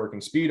what our torque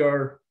and speed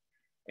are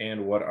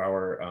and what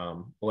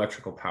our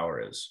electrical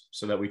power is,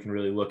 so that we can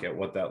really look at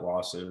what that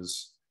loss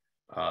is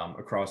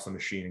across the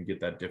machine and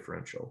get that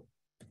differential.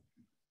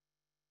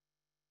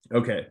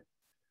 Okay,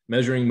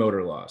 measuring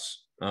motor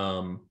loss.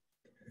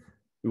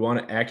 We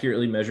want to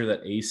accurately measure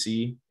that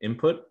AC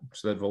input,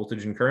 so that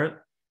voltage and current,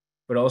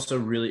 but also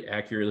really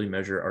accurately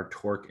measure our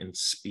torque and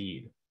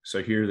speed.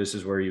 So here, this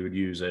is where you would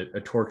use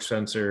a torque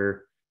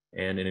sensor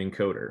and an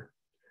encoder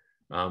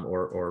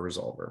or a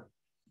resolver.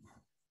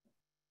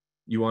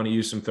 You want to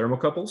use some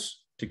thermocouples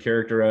to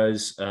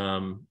characterize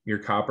your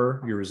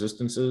copper, your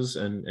resistances,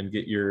 and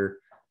get your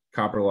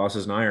copper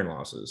losses, and iron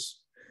losses.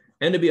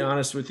 And to be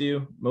honest with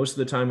you, most of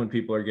the time when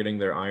people are getting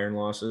their iron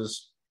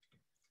losses,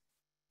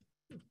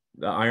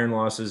 the iron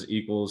losses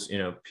equals,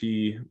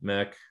 P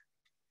mech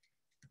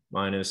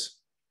minus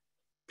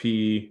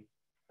P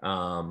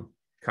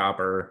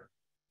copper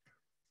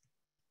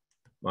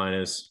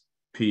minus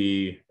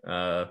P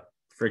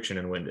friction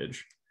and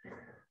windage.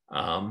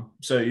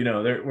 So,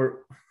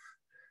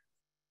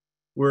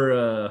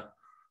 we're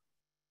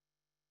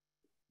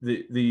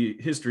the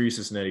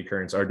hysteresis and eddy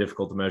currents are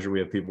difficult to measure. We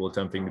have people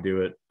attempting to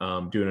do it,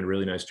 doing a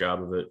really nice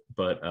job of it.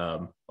 But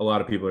a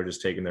lot of people are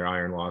just taking their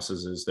iron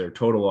losses as their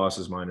total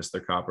losses minus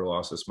their copper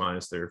losses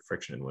minus their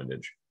friction and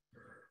windage.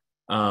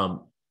 But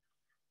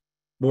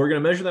we're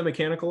going to measure that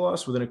mechanical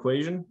loss with an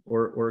equation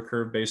or a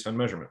curve based on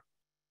measurement.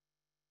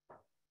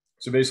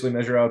 So basically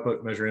measure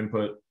output, measure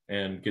input,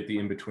 and get the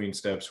in-between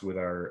steps with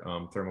our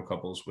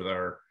thermocouples with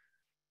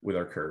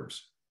our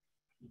curves.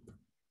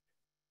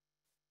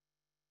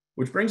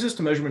 Which brings us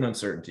to measurement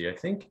uncertainty. I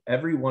think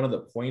every one of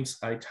the points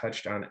I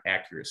touched on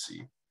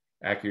accuracy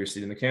of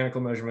the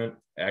mechanical measurement,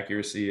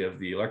 accuracy of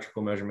the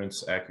electrical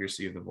measurements,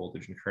 accuracy of the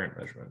voltage and current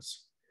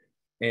measurements.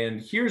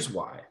 And here's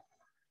why.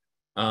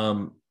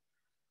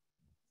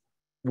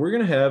 We're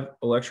going to have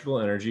electrical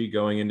energy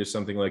going into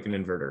something like an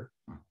inverter,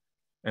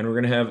 and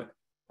we're going to have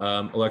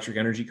electric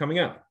energy coming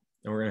out,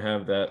 and we're going to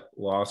have that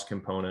loss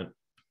component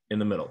in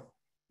the middle.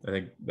 I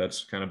think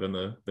that's kind of been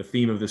the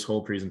theme of this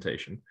whole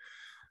presentation.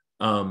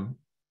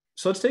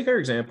 So let's take our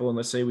example, and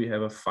let's say we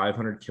have a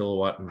 500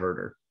 kilowatt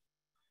inverter.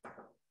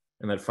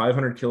 And that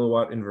 500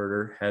 kilowatt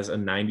inverter has a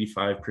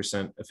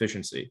 95%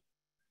 efficiency.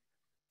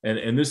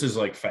 And this is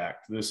like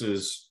fact. This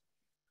is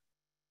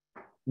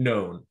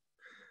known.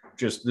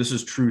 This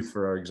is truth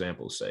for our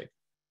example's sake.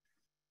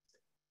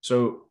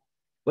 So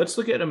let's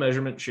look at a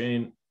measurement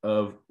chain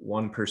of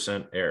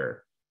 1%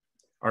 error.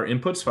 Our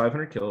input's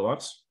 500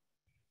 kilowatts.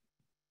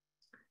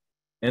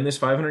 And this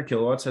 500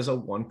 kilowatts has a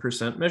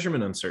 1%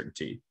 measurement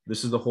uncertainty.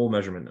 This is the whole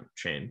measurement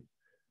chain.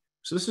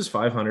 So this is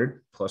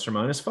 500 plus or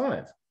minus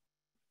 5.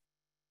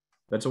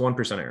 That's a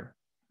 1% error.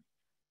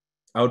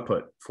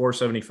 Output,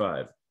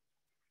 475.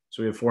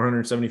 So we have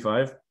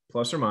 475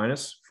 plus or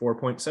minus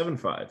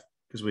 4.75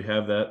 because we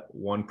have that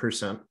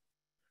 1%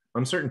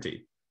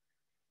 uncertainty.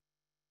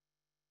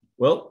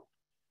 Well,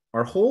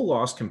 our whole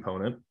loss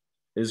component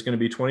is going to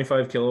be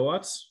 25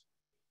 kilowatts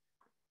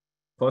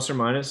plus or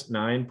minus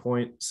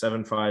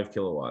 9.75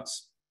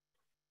 kilowatts.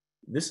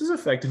 This is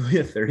effectively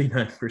a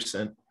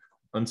 39%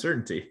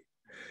 uncertainty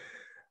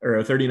or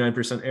a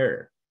 39%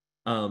 error.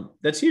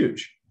 That's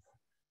huge.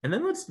 And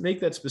then let's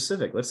make that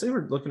specific. Let's say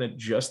we're looking at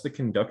just the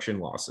conduction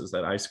losses,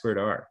 that I squared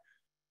R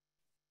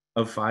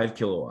of 5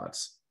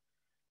 kilowatts.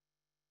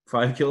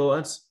 5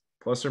 kilowatts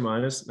plus or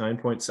minus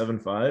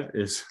 9.75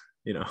 is,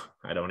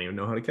 I don't even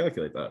know how to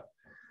calculate that.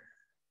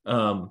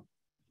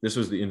 This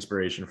was the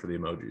inspiration for the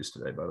emojis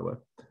today, by the way.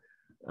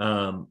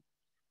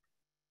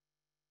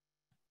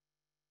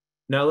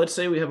 Now let's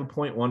say we have a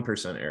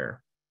 0.1%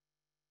 error.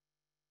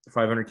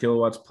 500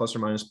 kilowatts plus or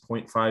minus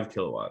 0.5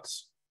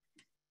 kilowatts.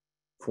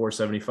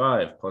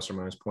 475 plus or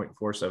minus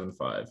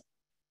 0.475.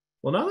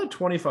 Well, now that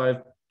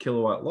 25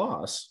 kilowatt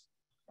loss,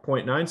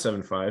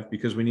 0.975,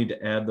 because we need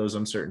to add those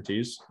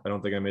uncertainties. I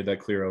don't think I made that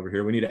clear over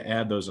here. We need to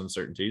add those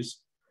uncertainties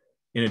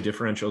in a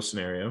differential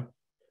scenario.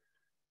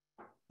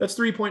 That's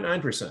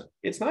 3.9%.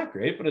 It's not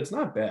great, but it's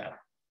not bad.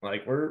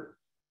 Like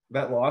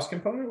that loss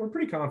component, we're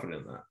pretty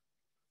confident in that.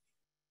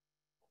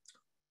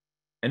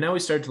 And now we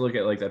start to look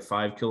at like that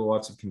 5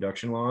 kilowatts of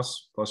conduction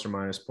loss plus or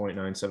minus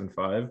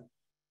 0.975.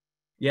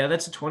 Yeah,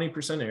 that's a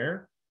 20%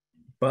 error,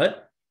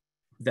 but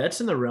that's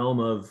in the realm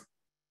of,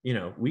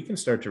 we can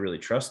start to really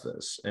trust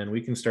this, and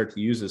we can start to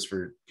use this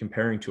for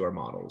comparing to our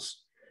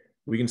models.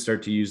 We can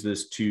start to use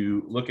this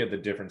to look at the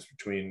difference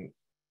between,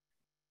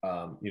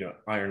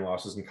 iron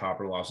losses and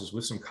copper losses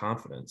with some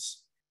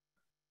confidence.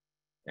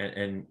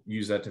 And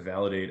use that to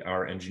validate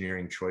our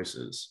engineering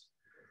choices.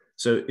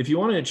 So if you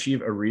want to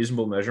achieve a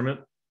reasonable measurement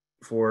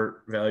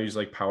for values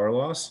like power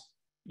loss,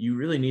 you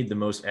really need the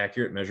most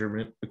accurate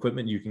measurement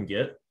equipment you can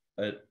get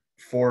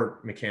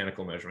for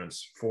mechanical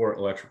measurements, for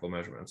electrical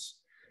measurements.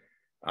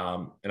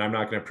 And I'm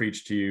not going to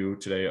preach to you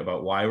today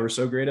about why we're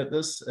so great at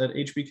this at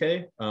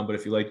HBK, but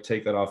if you'd like to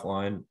take that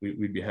offline,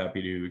 we'd be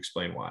happy to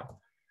explain why.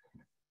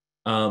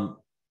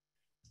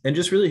 And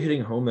just really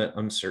hitting home that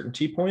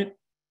uncertainty point.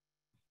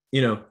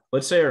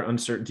 Let's say our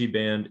uncertainty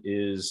band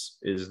is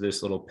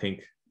this little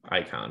pink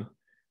icon.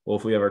 Well,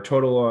 if we have our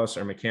total loss,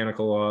 our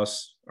mechanical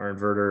loss, our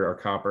inverter, our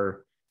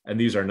copper, and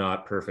these are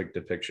not perfect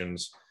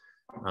depictions.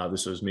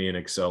 This was me in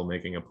Excel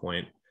making a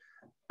point.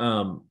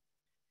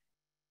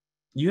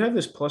 You have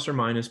this plus or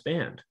minus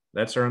band.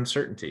 That's our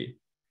uncertainty.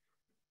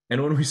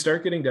 And when we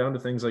start getting down to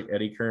things like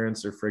eddy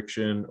currents or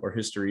friction or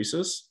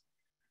hysteresis,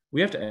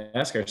 we have to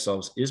ask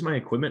ourselves, is my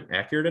equipment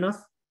accurate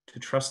enough to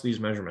trust these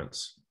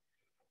measurements?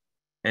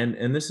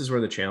 And this is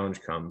where the challenge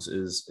comes,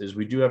 is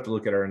we do have to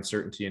look at our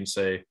uncertainty and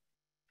say,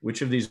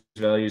 which of these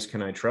values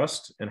can I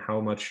trust and how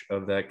much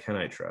of that can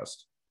I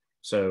trust?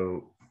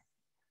 So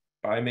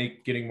by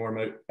getting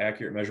more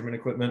accurate measurement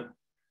equipment,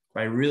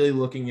 by really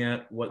looking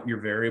at what your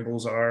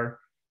variables are,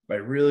 by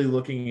really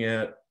looking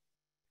at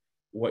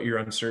what your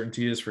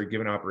uncertainty is for a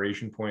given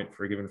operation point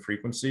for a given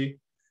frequency,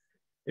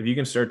 if you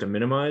can start to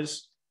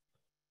minimize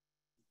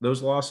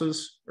those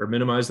losses or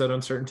minimize that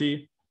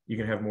uncertainty, you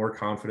can have more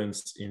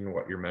confidence in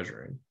what you're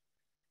measuring.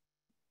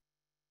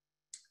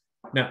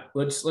 Now,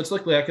 let's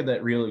look back at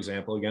that real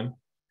example again,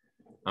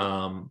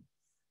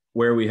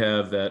 where we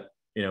have that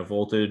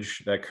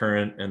voltage, that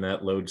current, and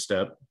that load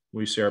step.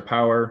 We see our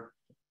power,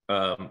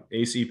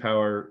 AC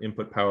power,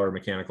 input power,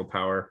 mechanical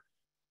power.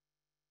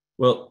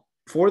 Well,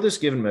 for this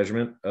given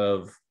measurement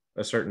of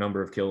a certain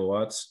number of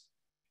kilowatts,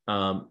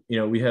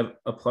 we have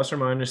a plus or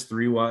minus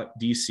 3 watt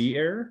DC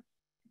error.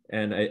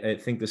 And I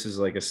think this is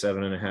like a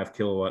 7.5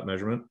 kilowatt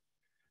measurement.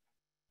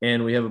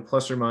 And we have a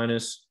plus or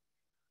minus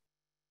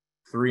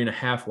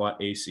 3.5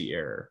 watt AC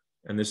error.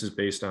 And this is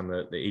based on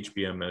the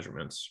HBM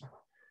measurements.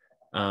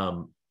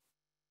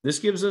 This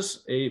gives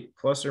us a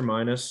plus or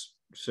minus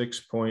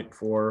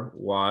 6.4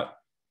 watt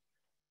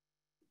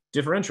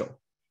differential.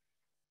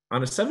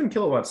 On a 7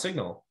 kilowatt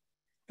signal,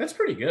 that's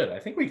pretty good. I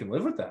think we can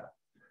live with that.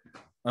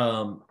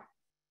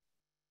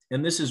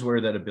 And this is where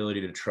that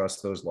ability to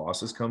trust those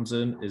losses comes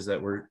in, is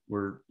that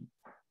we're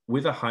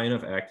with a high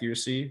enough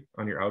accuracy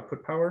on your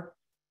output power,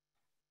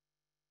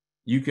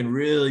 you can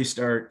really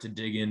start to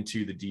dig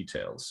into the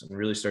details and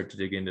really start to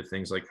dig into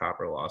things like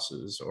copper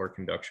losses or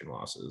conduction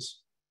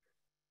losses.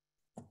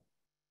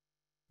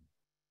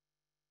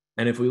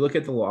 And if we look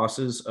at the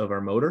losses of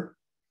our motor,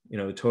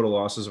 the total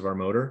losses of our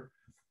motor,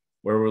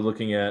 where we're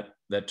looking at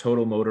that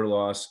total motor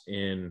loss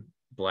in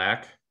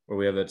black, where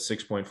we have that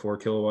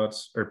 6.4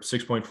 kilowatts or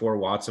 6.4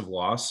 watts of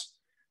loss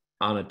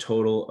on a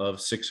total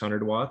of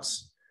 600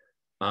 watts.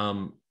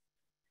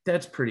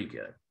 That's pretty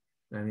good.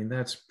 I mean,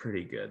 that's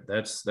pretty good.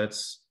 That's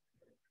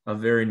a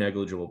very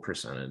negligible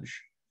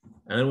percentage.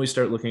 And then we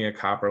start looking at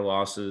copper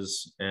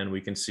losses, and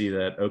we can see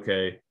that,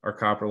 okay, our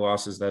copper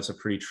losses, that's a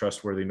pretty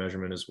trustworthy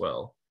measurement as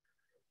well.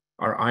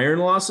 Our iron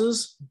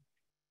losses,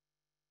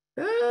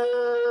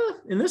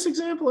 in this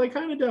example, I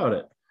kind of doubt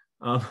it.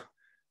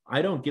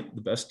 I don't get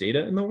the best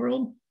data in the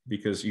world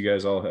because you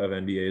guys all have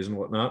NDAs and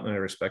whatnot, and I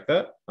respect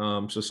that.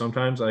 So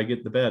sometimes I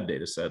get the bad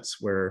data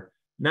sets where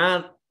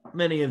not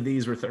many of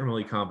these were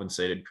thermally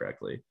compensated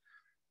correctly,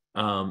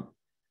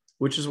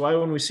 which is why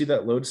when we see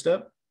that load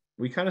step,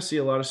 we kind of see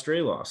a lot of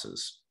stray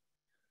losses.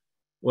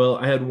 Well,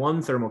 I had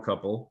one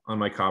thermocouple on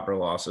my copper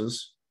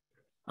losses.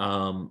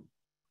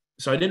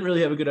 So I didn't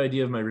really have a good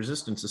idea of my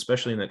resistance,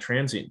 especially in that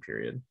transient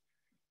period.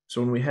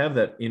 So when we have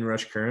that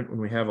inrush current,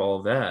 when we have all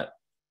of that,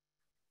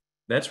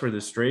 that's where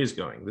the stray is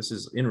going. This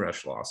is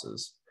inrush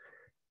losses.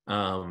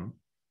 And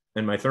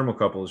my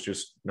thermocouple is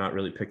just not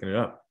really picking it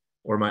up.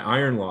 Or my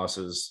iron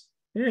losses,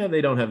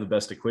 they don't have the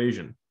best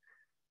equation.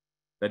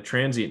 That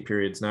transient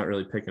period's not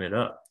really picking it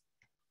up.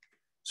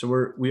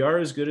 So we are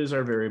as good as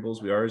our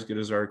variables, we are as good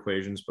as our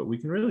equations, but we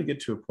can really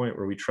get to a point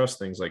where we trust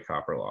things like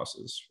copper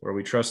losses, where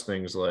we trust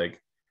things like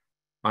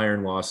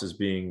iron losses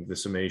being the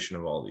summation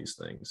of all these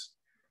things.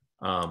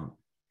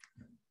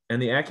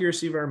 And the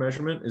accuracy of our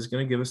measurement is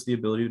going to give us the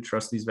ability to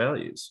trust these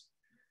values.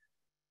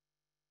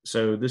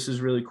 So this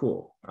is really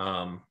cool.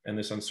 And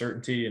this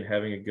uncertainty and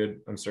having a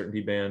good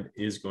uncertainty band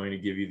is going to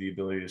give you the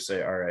ability to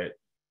say, all right,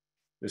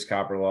 this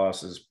copper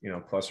loss is,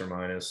 plus or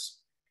minus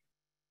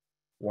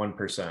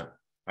 1%.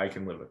 I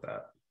can live with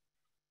that.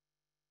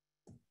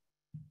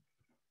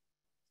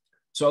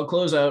 So I'll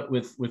close out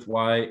with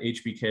why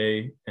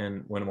HBK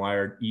and why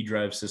our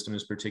eDrive system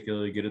is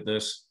particularly good at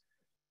this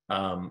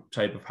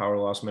type of power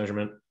loss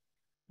measurement.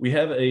 We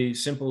have a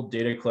simple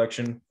data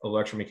collection of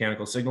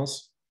electromechanical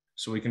signals.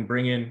 So we can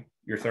bring in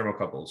your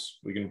thermocouples.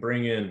 We can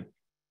bring in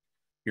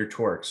your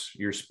torques,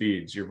 your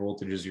speeds, your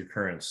voltages, your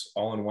currents,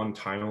 all in one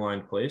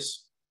time-aligned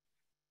place.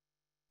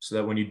 So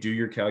that when you do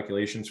your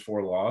calculations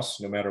for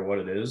loss, no matter what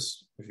it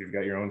is, if you've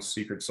got your own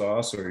secret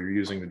sauce or you're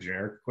using the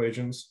generic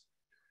equations,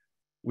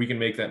 we can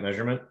make that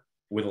measurement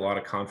with a lot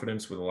of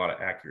confidence, with a lot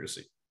of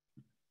accuracy.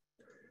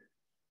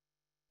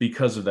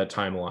 Because of that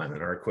time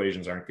alignment, our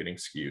equations aren't getting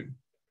skewed.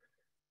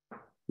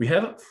 We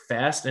have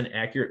fast and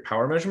accurate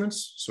power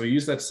measurements. So we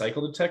use that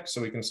cycle detect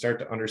so we can start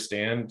to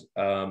understand,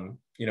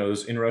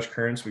 those inrush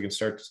currents. We can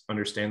start to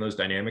understand those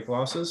dynamic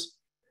losses.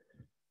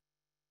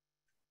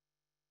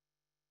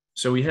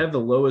 So we have the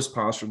lowest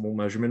possible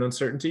measurement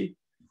uncertainty,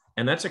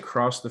 and that's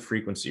across the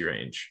frequency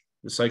range.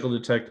 The cycle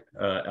detect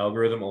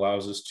algorithm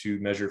allows us to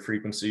measure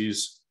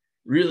frequencies,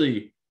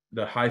 really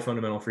the high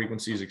fundamental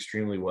frequencies,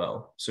 extremely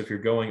well. So if you're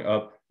going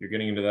up, you're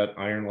getting into that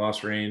iron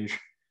loss range,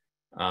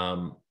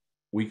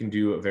 we can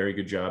do a very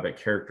good job at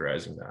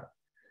characterizing that.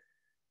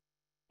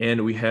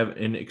 And we have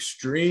an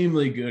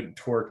extremely good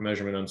torque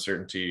measurement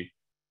uncertainty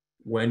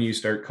when you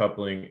start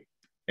coupling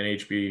an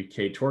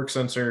HBK torque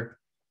sensor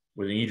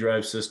with an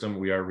eDrive system.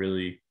 We are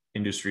really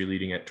industry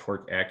leading at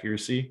torque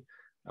accuracy.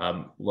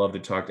 Love to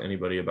talk to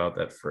anybody about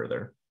that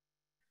further.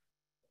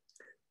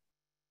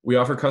 We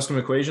offer custom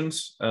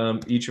equations.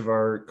 Each of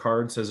our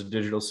cards has a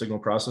digital signal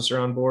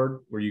processor on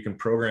board where you can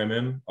program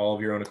in all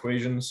of your own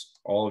equations,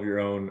 all of your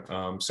own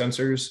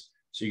sensors,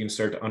 so you can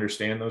start to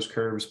understand those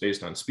curves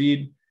based on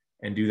speed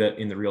and do that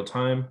in the real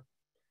time.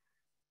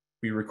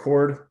 We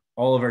record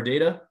all of our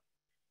data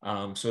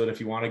so that if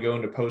you want to go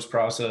into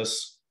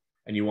post-process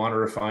and you want to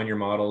refine your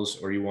models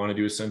or you want to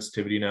do a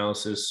sensitivity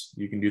analysis,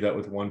 you can do that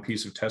with one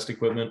piece of test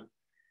equipment.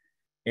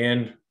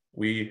 And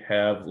we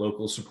have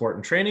local support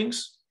and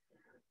trainings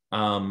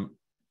in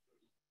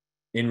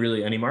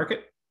really any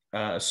market.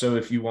 So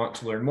if you want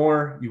to learn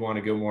more, you want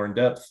to go more in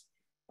depth,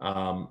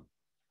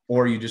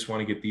 or you just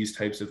want to get these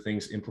types of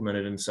things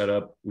implemented and set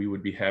up, we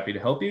would be happy to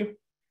help you.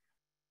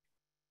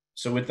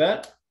 So with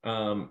that,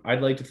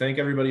 I'd like to thank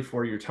everybody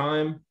for your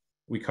time.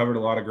 We covered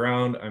a lot of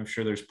ground. I'm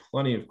sure there's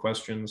plenty of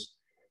questions.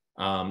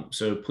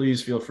 So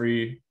please feel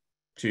free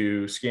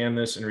to scan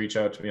this and reach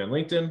out to me on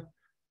LinkedIn.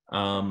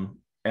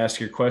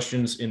 Ask your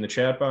questions in the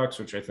chat box,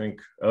 which I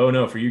think, oh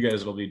no, for you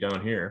guys, it'll be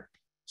down here,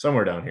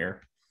 somewhere down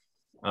here.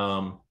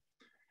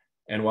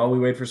 And while we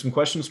wait for some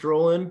questions to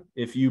roll in,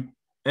 if you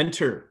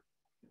enter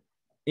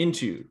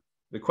into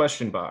the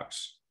question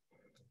box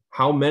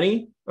how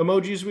many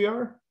emojis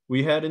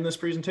we had in this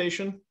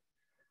presentation,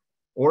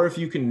 or if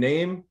you can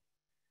name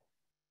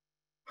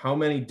how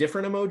many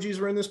different emojis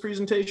were in this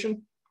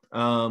presentation,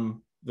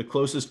 the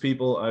closest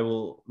people I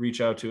will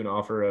reach out to and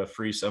offer a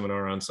free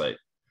seminar on site.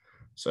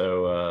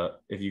 So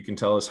if you can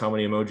tell us how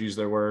many emojis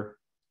there were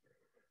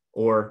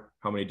or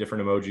how many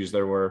different emojis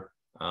there were,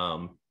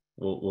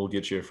 we'll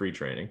get you a free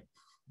training.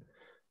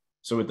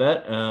 So with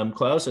that,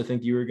 Klaus, I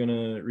think you were going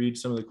to read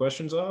some of the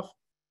questions off.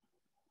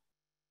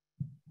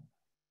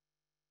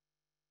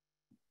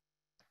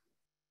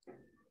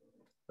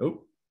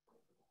 Oh,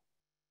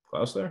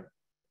 Klaus there?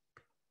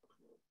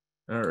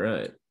 All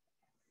right.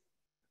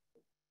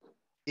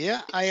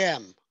 Yeah, I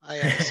am.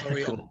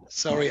 Sorry, Cool.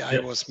 sorry, I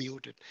was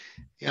muted.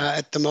 Yeah,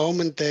 at the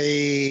moment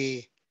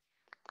they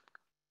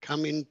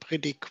come in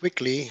pretty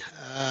quickly.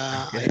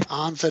 Okay.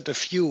 I answered a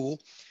few.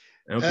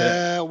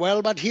 Okay.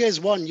 Well, but here's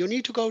one. You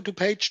need to go to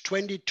page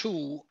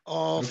 22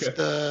 of Okay.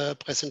 the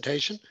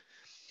presentation.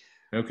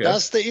 Okay.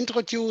 Does the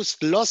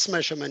introduced loss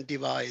measurement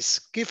device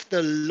give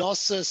the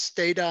losses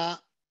data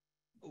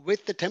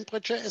with the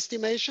temperature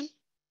estimation?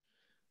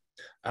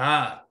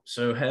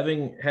 So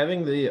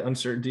having the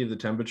uncertainty of the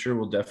temperature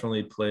will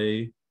definitely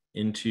play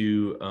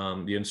into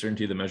the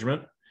uncertainty of the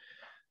measurement.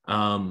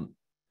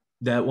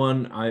 That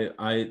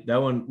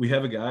one, we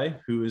have a guy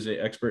who is an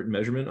expert in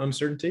measurement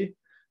uncertainty.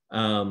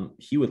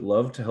 He would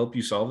love to help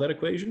you solve that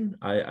equation.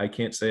 I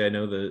can't say I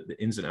know the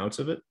ins and outs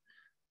of it.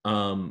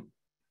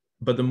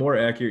 But the more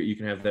accurate you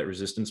can have that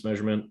resistance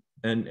measurement,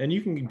 and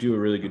you can do a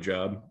really good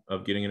job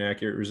of getting an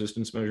accurate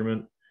resistance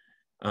measurement,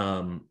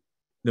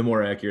 the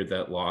more accurate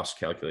that loss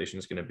calculation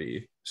is going to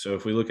be. So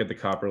if we look at the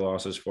copper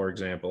losses, for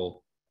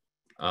example,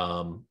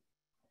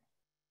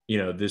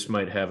 this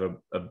might have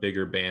a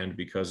bigger band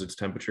because it's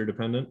temperature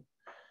dependent.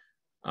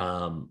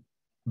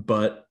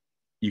 But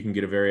you can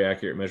get a very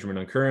accurate measurement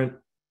on current.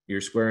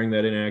 You're squaring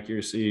that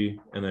inaccuracy,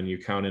 and then you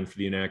count in for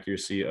the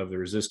inaccuracy of the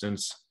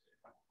resistance.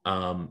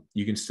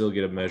 You can still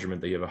get a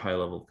measurement that you have a high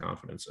level of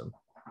confidence in.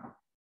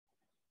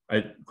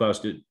 Klaus,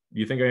 do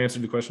you think I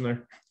answered the question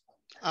there?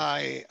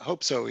 I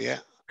hope so, yeah.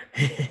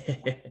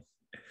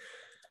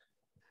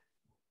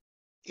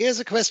 Here's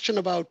a question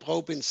about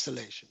probe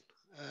installation.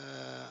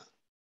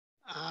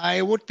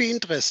 I would be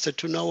interested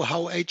to know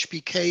how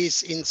HBK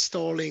is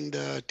installing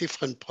the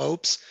different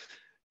probes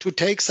to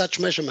take such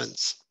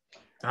measurements.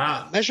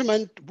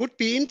 Measurement would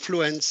be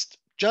influenced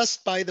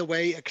just by the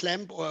way a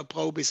clamp or a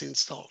probe is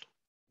installed.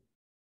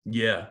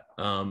 Yeah,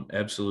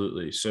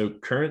 absolutely. So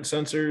current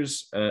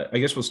sensors, I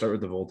guess we'll start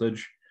with the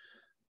voltage.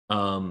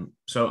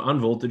 So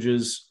on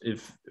voltages,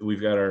 if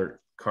we've got our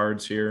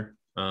cards here,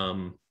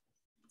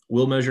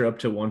 we'll measure up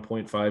to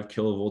 1.5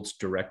 kilovolts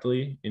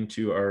directly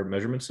into our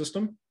measurement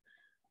system.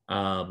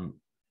 And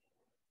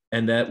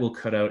that will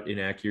cut out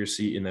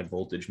inaccuracy in that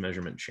voltage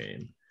measurement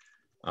chain.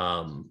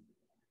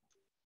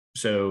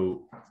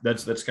 So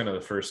that's kind of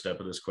the first step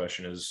of this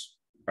question is,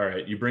 all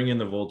right, you bring in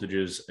the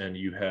voltages and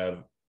you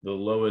have the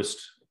lowest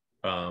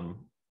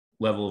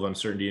level of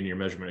uncertainty in your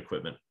measurement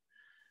equipment.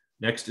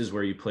 Next is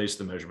where you place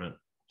the measurement.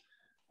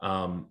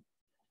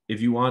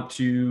 If you want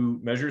to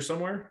measure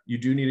somewhere, you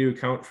do need to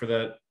account for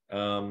that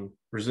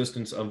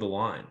resistance of the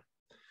line.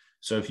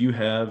 So if you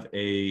have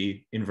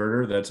a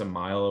inverter that's a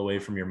mile away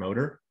from your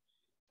motor,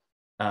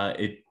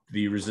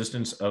 the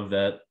resistance of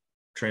that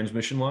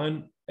transmission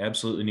line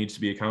absolutely needs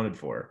to be accounted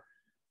for.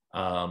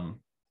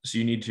 So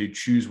you need to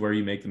choose where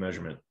you make the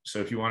measurement. So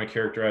if you want to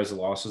characterize the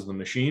losses of the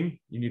machine,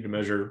 you need to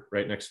measure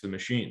right next to the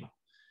machine.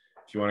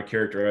 If you want to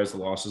characterize the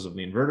losses of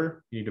the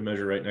inverter, you need to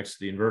measure right next to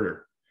the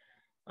inverter.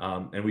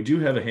 And we do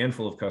have a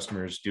handful of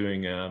customers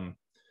doing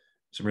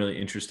some really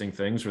interesting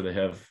things where they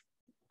have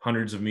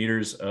hundreds of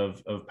meters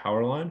of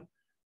power line,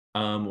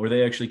 where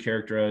they actually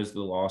characterize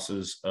the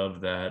losses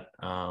of that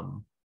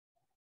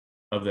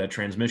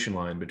transmission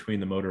line between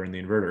the motor and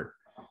the inverter.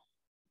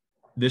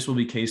 This will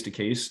be case to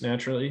case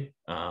naturally,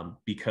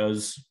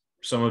 because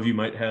some of you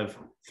might have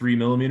 3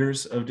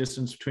 millimeters of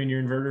distance between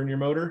your inverter and your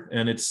motor,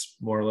 and it's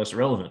more or less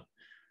irrelevant.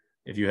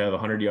 If you have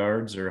 100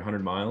 yards or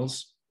 100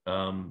 miles,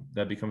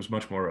 that becomes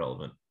much more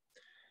relevant.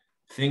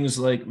 Things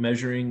like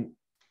measuring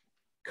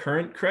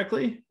current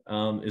correctly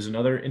is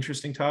another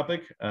interesting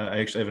topic. I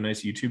actually have a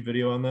nice YouTube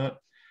video on that.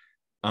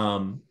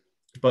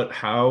 But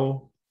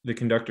how the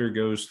conductor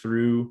goes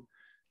through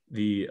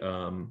the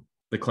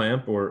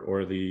clamp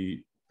or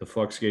the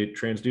flux gate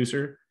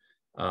transducer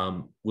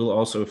will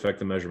also affect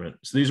the measurement.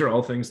 So these are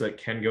all things that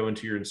can go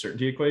into your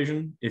uncertainty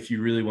equation if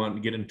you really want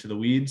to get into the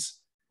weeds.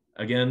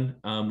 Again,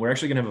 we're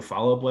actually going to have a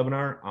follow-up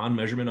webinar on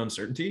measurement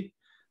uncertainty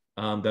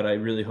that I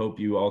really hope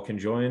you all can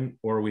join,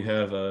 or we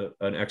have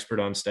an expert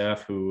on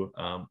staff who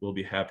will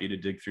be happy to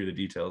dig through the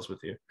details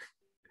with you.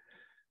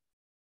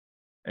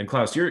 And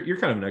Klaus, you're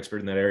kind of an expert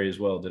in that area as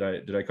well.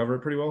 Did I cover it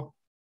pretty well?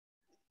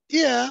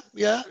 Yeah.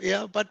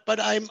 But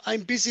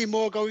I'm busy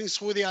more going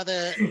through the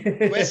other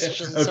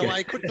questions, okay. So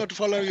I could not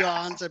follow your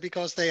answer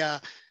because they are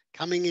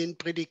coming in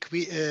pretty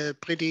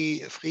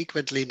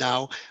frequently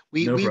now.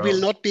 We will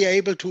not be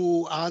able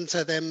to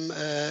answer them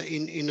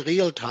in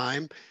real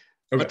time.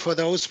 Okay. But for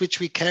those which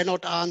we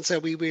cannot answer,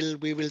 we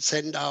will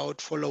send out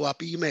follow-up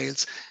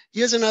emails.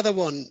 Here's another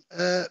one.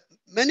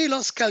 Many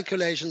loss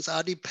calculations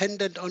are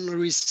dependent on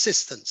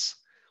resistance.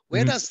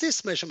 Where does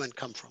this measurement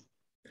come from?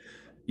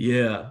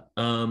 Yeah,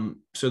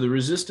 so the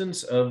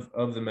resistance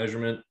of the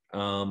measurement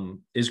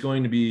is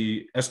going to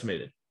be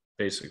estimated,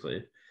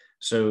 basically.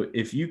 So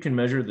if you can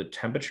measure the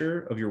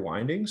temperature of your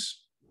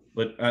windings,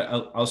 but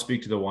I'll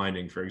speak to the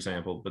winding, for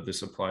example, but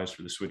this applies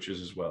for the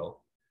switches as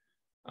well.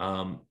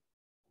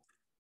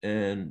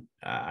 And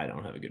I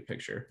don't have a good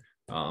picture.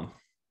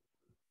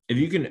 If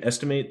you can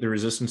estimate the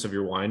resistance of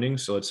your winding,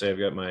 so let's say I've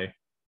got my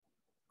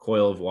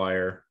coil of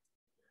wire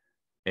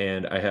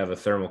and I have a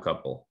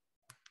thermocouple.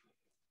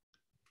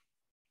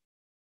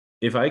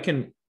 If I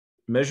can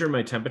measure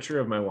my temperature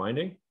of my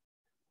winding,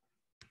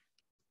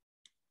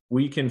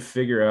 we can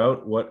figure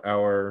out what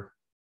our,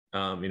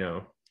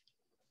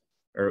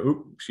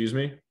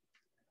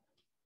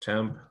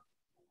 temp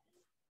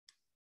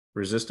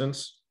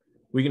resistance.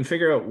 We can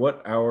figure out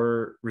what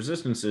our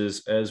resistance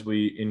is as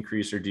we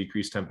increase or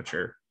decrease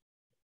temperature.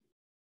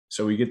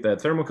 So we get that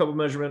thermocouple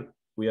measurement,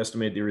 we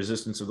estimate the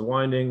resistance of the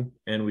winding,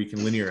 and we can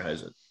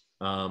linearize it.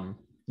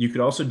 You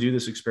could also do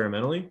this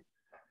experimentally,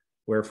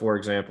 where, for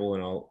example,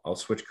 and I'll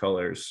switch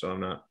colors so I'm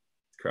not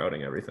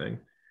crowding everything.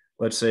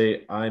 Let's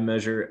say I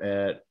measure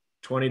at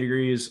 20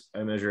 degrees,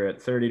 I measure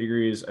at 30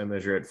 degrees, I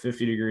measure at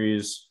 50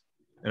 degrees,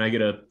 and I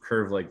get a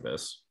curve like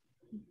this.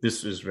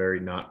 This is very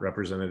not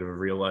representative of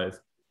real life.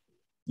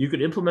 You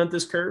could implement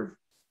this curve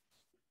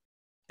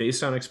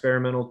based on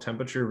experimental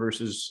temperature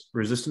versus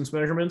resistance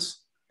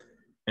measurements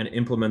and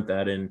implement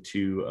that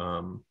into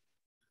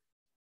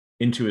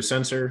a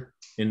sensor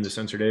in the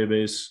sensor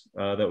database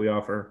that we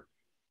offer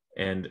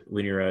and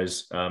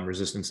linearize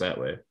resistance that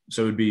way.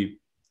 So it would be,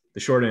 the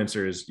short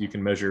answer is you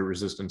can measure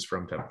resistance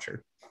from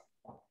temperature.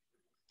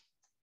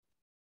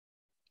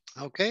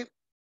 Okay,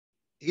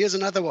 here's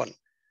another one.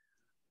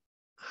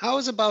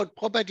 How's about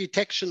proper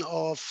detection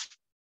of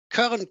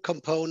current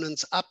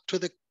components up to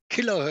the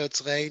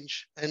kilohertz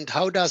range, and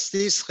how does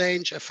this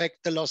range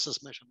affect the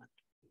losses measurement?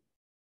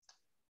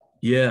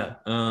 Yeah,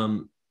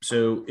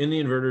 so in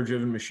the inverter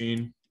driven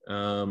machine,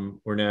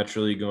 we're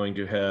naturally going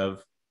to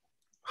have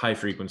high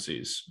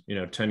frequencies,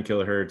 10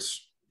 kilohertz,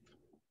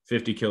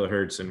 50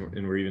 kilohertz,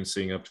 and we're even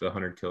seeing up to the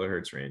 100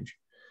 kilohertz range.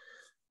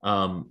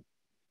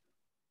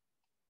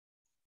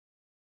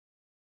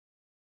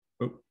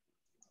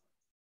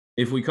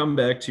 If we come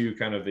back to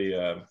kind of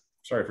the,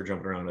 sorry for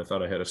jumping around, I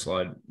thought I had a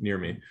slide near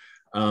me.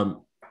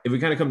 If we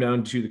kind of come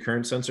down to the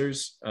current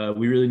sensors,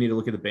 we really need to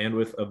look at the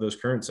bandwidth of those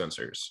current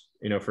sensors.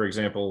 For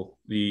example,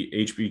 the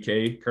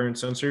HBK current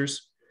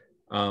sensors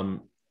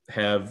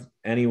have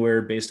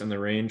anywhere based on the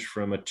range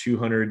from a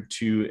 200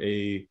 to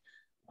a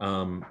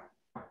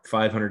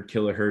 500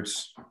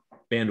 kilohertz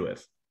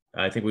bandwidth.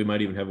 I think we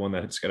might even have one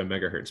that's got a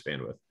megahertz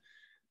bandwidth.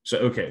 So,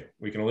 okay,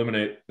 we can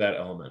eliminate that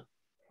element.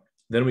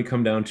 Then we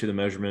come down to the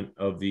measurement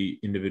of the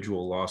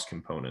individual loss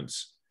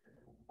components.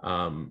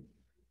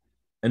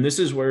 And this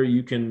is where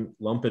you can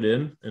lump it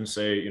in and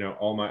say,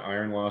 all my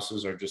iron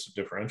losses are just a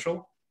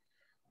differential.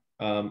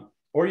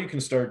 Or you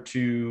can start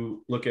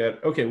to look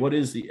at, okay, what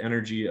is the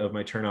energy of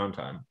my turn on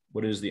time?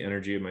 What is the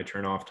energy of my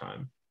turn off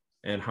time?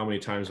 And how many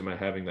times am I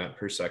having that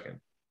per second?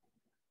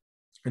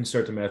 And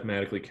start to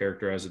mathematically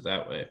characterize it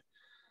that way.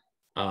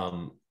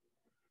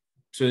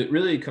 So it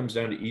really comes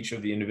down to each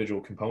of the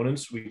individual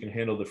components. We can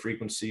handle the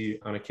frequency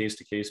on a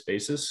case-to-case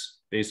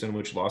basis based on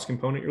which loss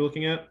component you're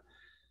looking at.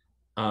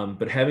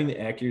 But having the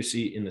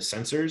accuracy in the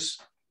sensors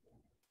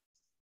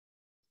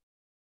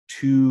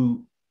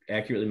to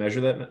accurately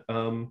measure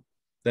that,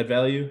 that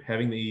value,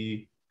 having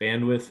the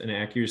bandwidth and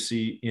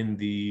accuracy in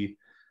the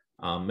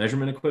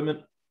measurement equipment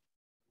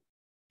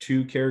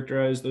to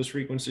characterize those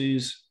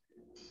frequencies,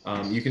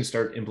 you can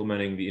start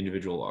implementing the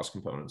individual loss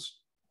components.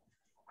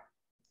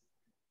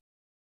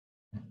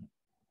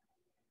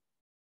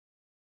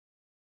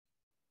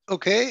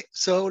 Okay,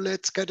 so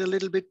let's get a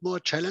little bit more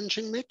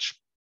challenging, Mitch.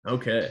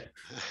 Okay.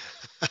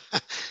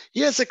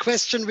 Here's a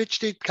question which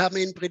did come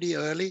in pretty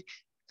early.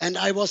 and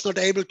I was not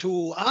able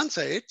to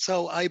answer it.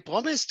 So I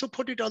promised to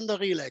put it on the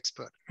real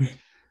expert.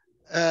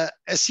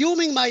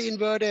 Assuming my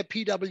inverter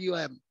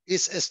PWM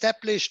is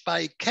established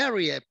by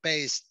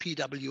carrier-based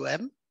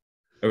PWM,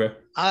 Okay.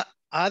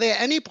 Are there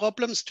any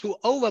problems to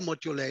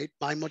over-modulate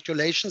my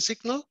modulation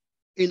signal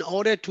in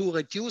order to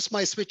reduce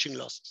my switching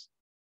losses?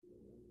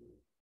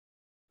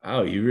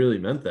 Oh, you really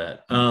meant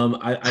that.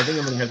 I think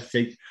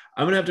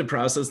I'm gonna have to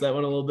process that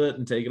one a little bit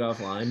and take it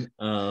offline.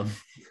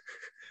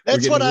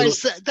 That's what I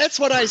said. That's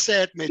what I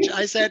said, Mitch.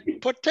 I said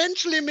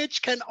potentially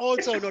Mitch can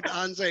also not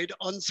answer it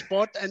on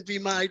spot, and we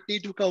might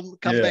need to come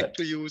back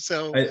to you.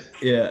 So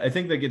I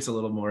think that gets a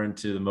little more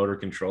into the motor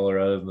controller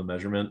rather than the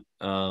measurement.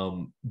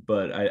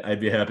 But I'd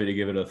be happy to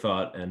give it a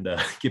thought and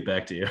get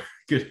back to you.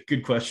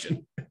 Good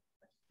question.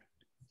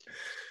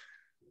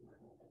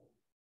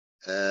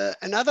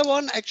 Another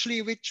one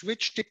actually,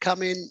 which did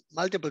come in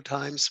multiple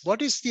times.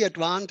 What is the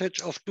advantage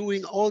of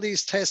doing all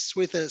these tests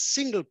with a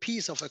single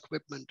piece of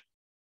equipment?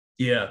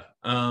 Yeah,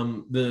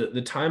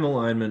 the time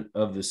alignment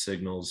of the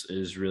signals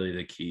is really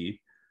the key.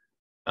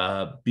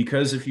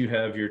 Because if you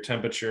have your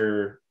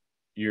temperature,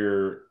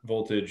 your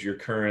voltage, your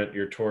current,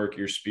 your torque,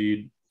 your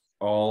speed,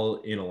 all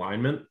in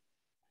alignment,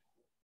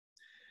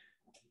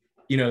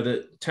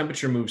 the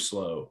temperature moves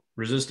slow,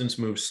 resistance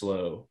moves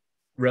slow,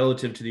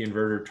 relative to the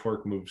inverter,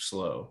 torque moves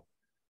slow.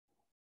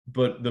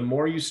 But the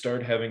more you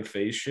start having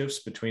phase shifts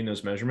between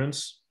those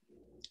measurements,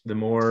 the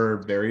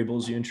more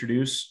variables you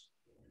introduce,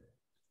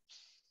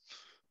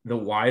 the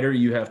wider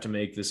you have to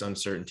make this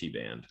uncertainty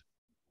band.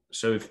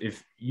 So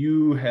if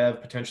you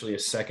have potentially a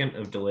second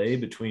of delay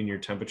between your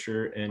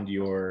temperature and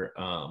your,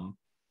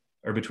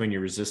 or between your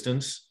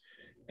resistance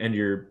and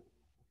your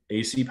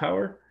AC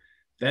power,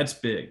 that's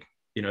big.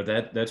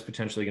 That's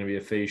potentially going to be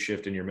a phase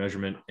shift in your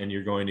measurement, and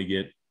you're going to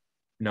get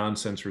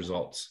nonsense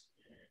results.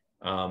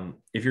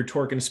 If your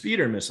torque and speed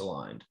are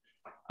misaligned,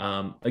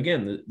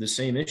 again, the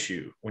same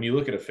issue. When you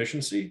look at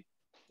efficiency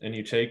and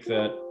you take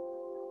that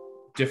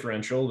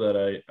differential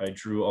that I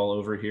drew all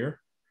over here,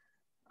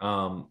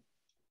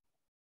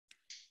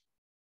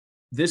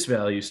 this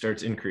value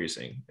starts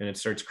increasing and it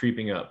starts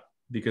creeping up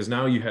because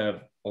now you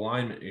have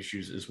alignment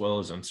issues as well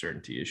as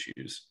uncertainty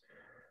issues.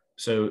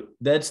 So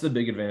that's the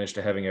big advantage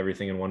to having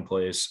everything in one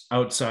place,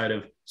 outside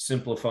of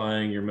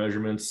simplifying your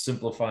measurements,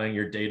 simplifying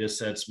your data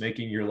sets,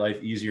 making your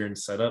life easier in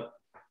setup.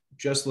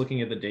 Just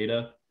looking at the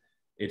data,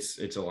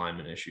 it's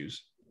alignment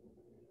issues.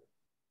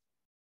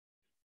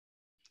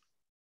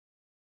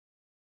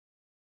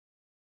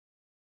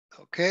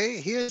 Okay,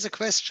 here's a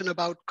question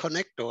about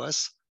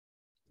connectors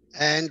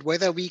and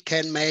whether we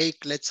can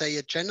make, let's say,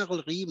 a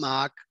general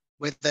remark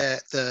whether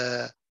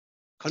the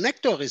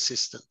connector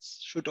resistance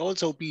should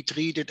also be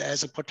treated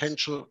as a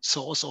potential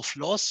source of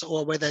loss,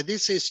 or whether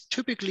this is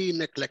typically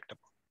neglectable.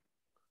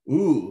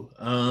 Ooh,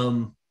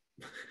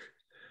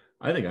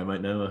 I think I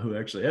might know who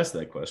actually asked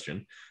that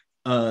question.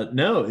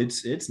 No,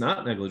 it's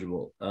not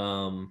negligible.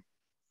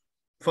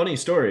 Funny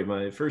story,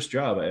 my first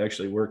job, I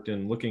actually worked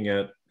in looking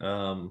at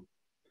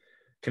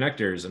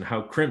connectors and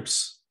how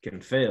crimps can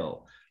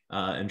fail.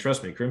 And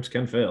trust me, crimps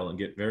can fail and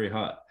get very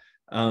hot.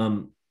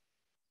 No.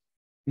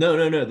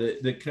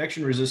 The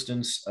connection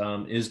resistance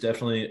is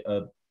definitely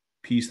a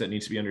piece that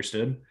needs to be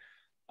understood.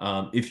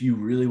 If you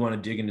really want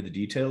to dig into the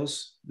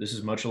details, this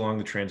is much along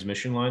the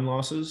transmission line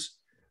losses.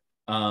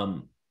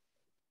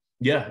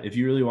 If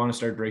you really want to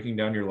start breaking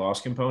down your loss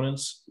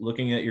components,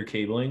 looking at your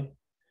cabling,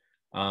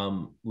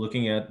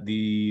 looking at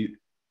the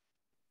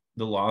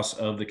loss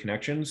of the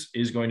connections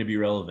is going to be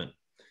relevant.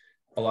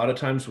 A lot of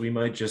times we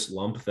might just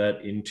lump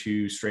that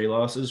into stray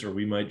losses, or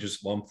we might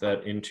just lump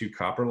that into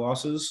copper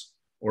losses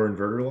or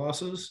inverter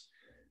losses.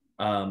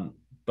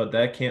 But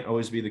that can't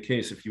always be the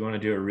case. If you want to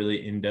do a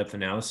really in-depth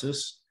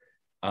analysis,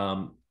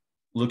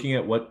 looking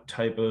at what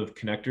type of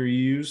connector you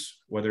use,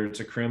 whether it's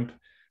a crimp,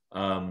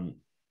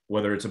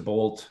 whether it's a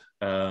bolt,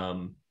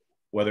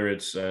 whether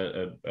it's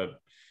a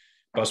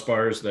bus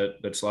bars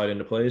that slide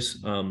into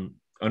place,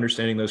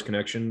 understanding those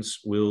connections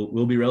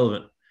will be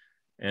relevant.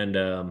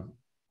 And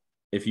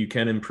if you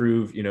can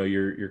improve,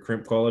 your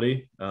crimp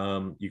quality,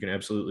 you can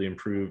absolutely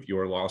improve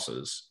your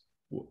losses,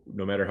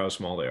 no matter how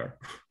small they are.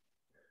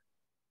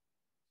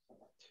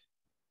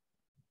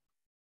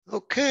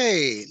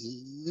 Okay,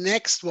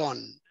 next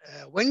one.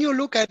 When you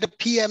look at the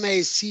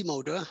PMAC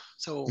motor,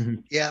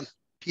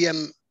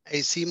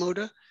 PMAC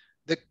motor,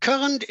 the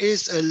current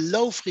is a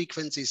low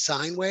frequency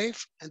sine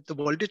wave and the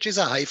voltage is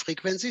a high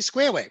frequency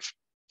square wave.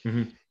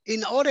 Mm-hmm.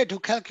 In order to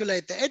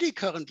calculate the eddy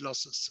current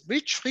losses,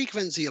 which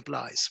frequency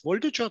applies,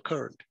 voltage or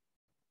current?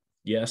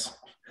 Yes.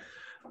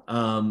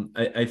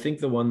 I think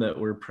the one that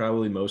we're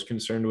probably most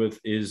concerned with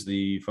is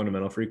the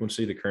fundamental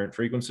frequency, the current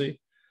frequency,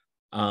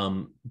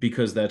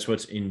 because that's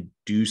what's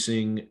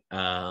inducing,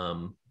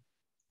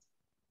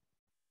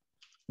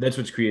 that's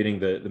what's creating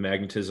the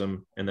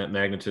magnetism, and that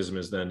magnetism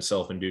is then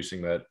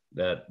self-inducing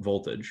that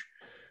voltage.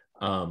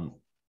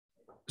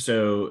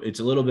 So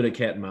it's a little bit of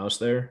cat and mouse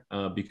there,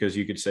 because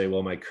you could say,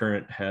 well, my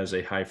current has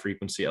a high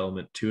frequency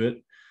element to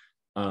it.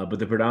 But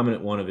the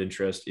predominant one of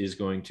interest is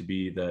going to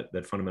be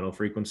that fundamental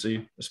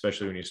frequency,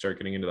 especially when you start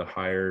getting into the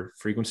higher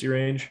frequency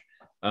range.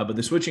 But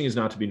the switching is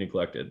not to be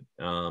neglected,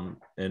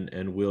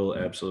 and will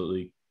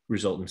absolutely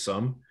result in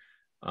some.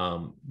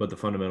 But the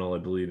fundamental, I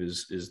believe,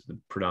 is the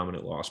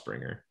predominant loss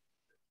bringer.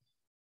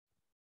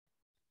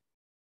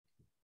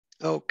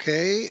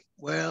 Okay,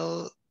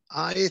 well,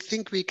 I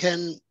think we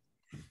can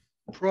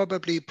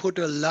probably put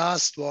a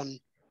last one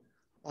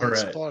on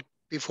spot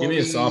before Give me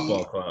a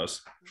softball,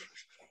 Klaus.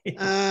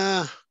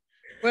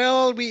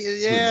 Well,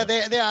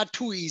 there are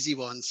two easy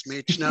ones,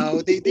 Mitch. Now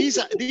these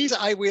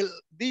I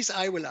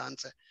will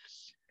answer.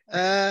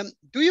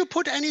 Do you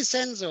put any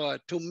sensor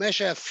to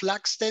measure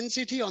flux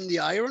density on the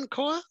iron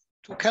core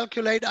to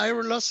calculate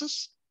iron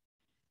losses?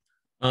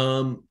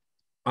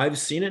 I've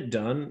seen it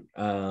done.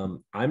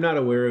 I'm not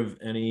aware of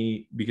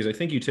any, because I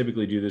think you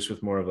typically do this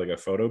with more of like a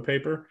photo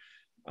paper.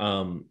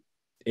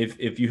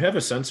 If you have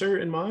a sensor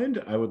in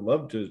mind, I would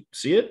love to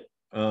see it,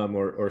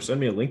 or send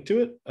me a link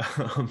to it,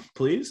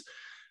 please.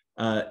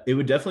 It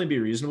would definitely be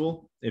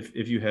reasonable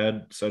if you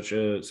had such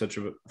a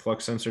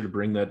flux sensor to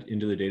bring that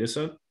into the data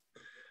set.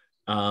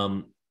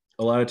 A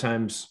lot of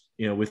times,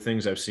 with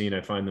things I've seen,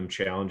 I find them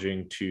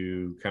challenging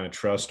to kind of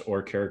trust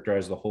or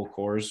characterize the whole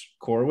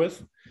core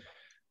with.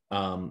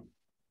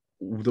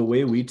 The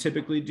way we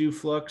typically do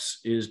flux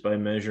is by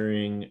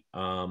measuring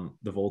the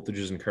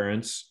voltages and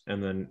currents,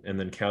 and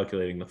then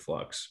calculating the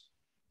flux,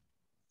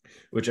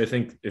 which I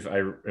think, if I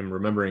am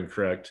remembering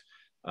correct,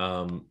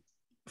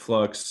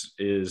 flux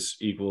is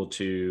equal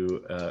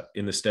to,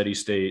 in the steady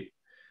state,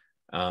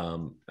 I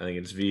think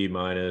it's V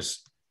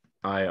minus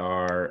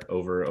IR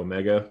over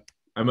omega.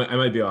 I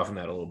might be off on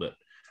that a little bit.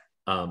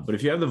 But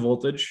if you have the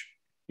voltage,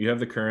 you have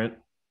the current,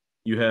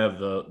 you have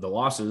the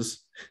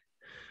losses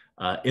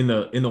in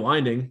the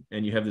winding,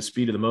 and you have the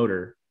speed of the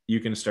motor, you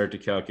can start to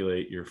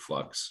calculate your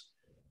flux.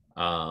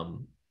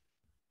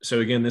 So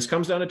again, this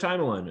comes down to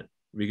time alignment,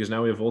 because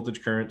now we have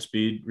voltage, current,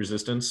 speed,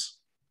 resistance.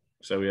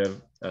 So we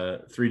have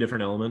 3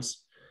 different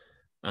elements,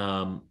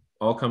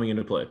 all coming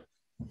into play.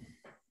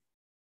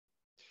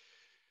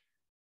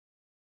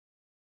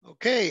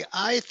 Okay,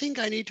 I think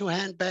I need to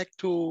hand back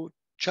to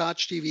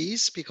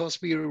ChargedEVs,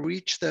 because we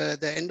reached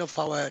the end of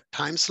our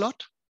time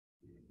slot.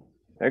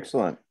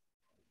 Excellent.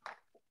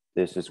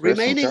 This is Chris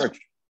from Charged.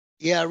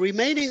 Yeah,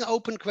 remaining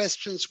open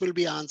questions will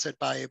be answered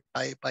by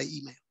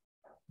email.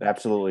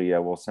 Absolutely, yeah.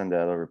 We'll send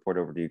out a report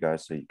over to you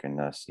guys so you can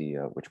see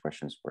which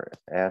questions were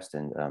asked,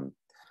 and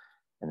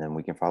then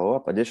we can follow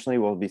up. Additionally,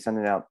 we'll be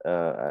sending out,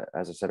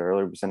 as I said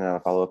earlier, we'll be sending out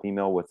a follow-up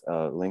email with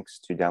links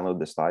to download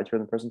the slides for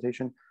the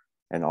presentation,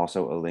 and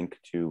also a link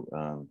to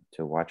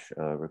watch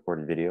a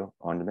recorded video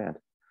on demand.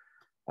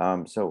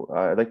 So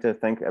I'd like to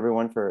thank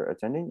everyone for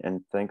attending,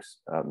 and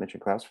thanks Mitch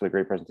and Klaus for the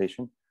great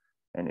presentation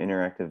and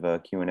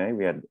interactive Q&A.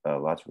 We had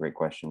lots of great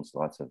questions,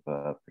 lots of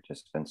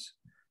participants.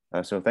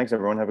 So thanks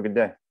everyone, have a good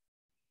day.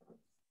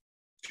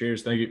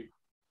 Cheers, thank you.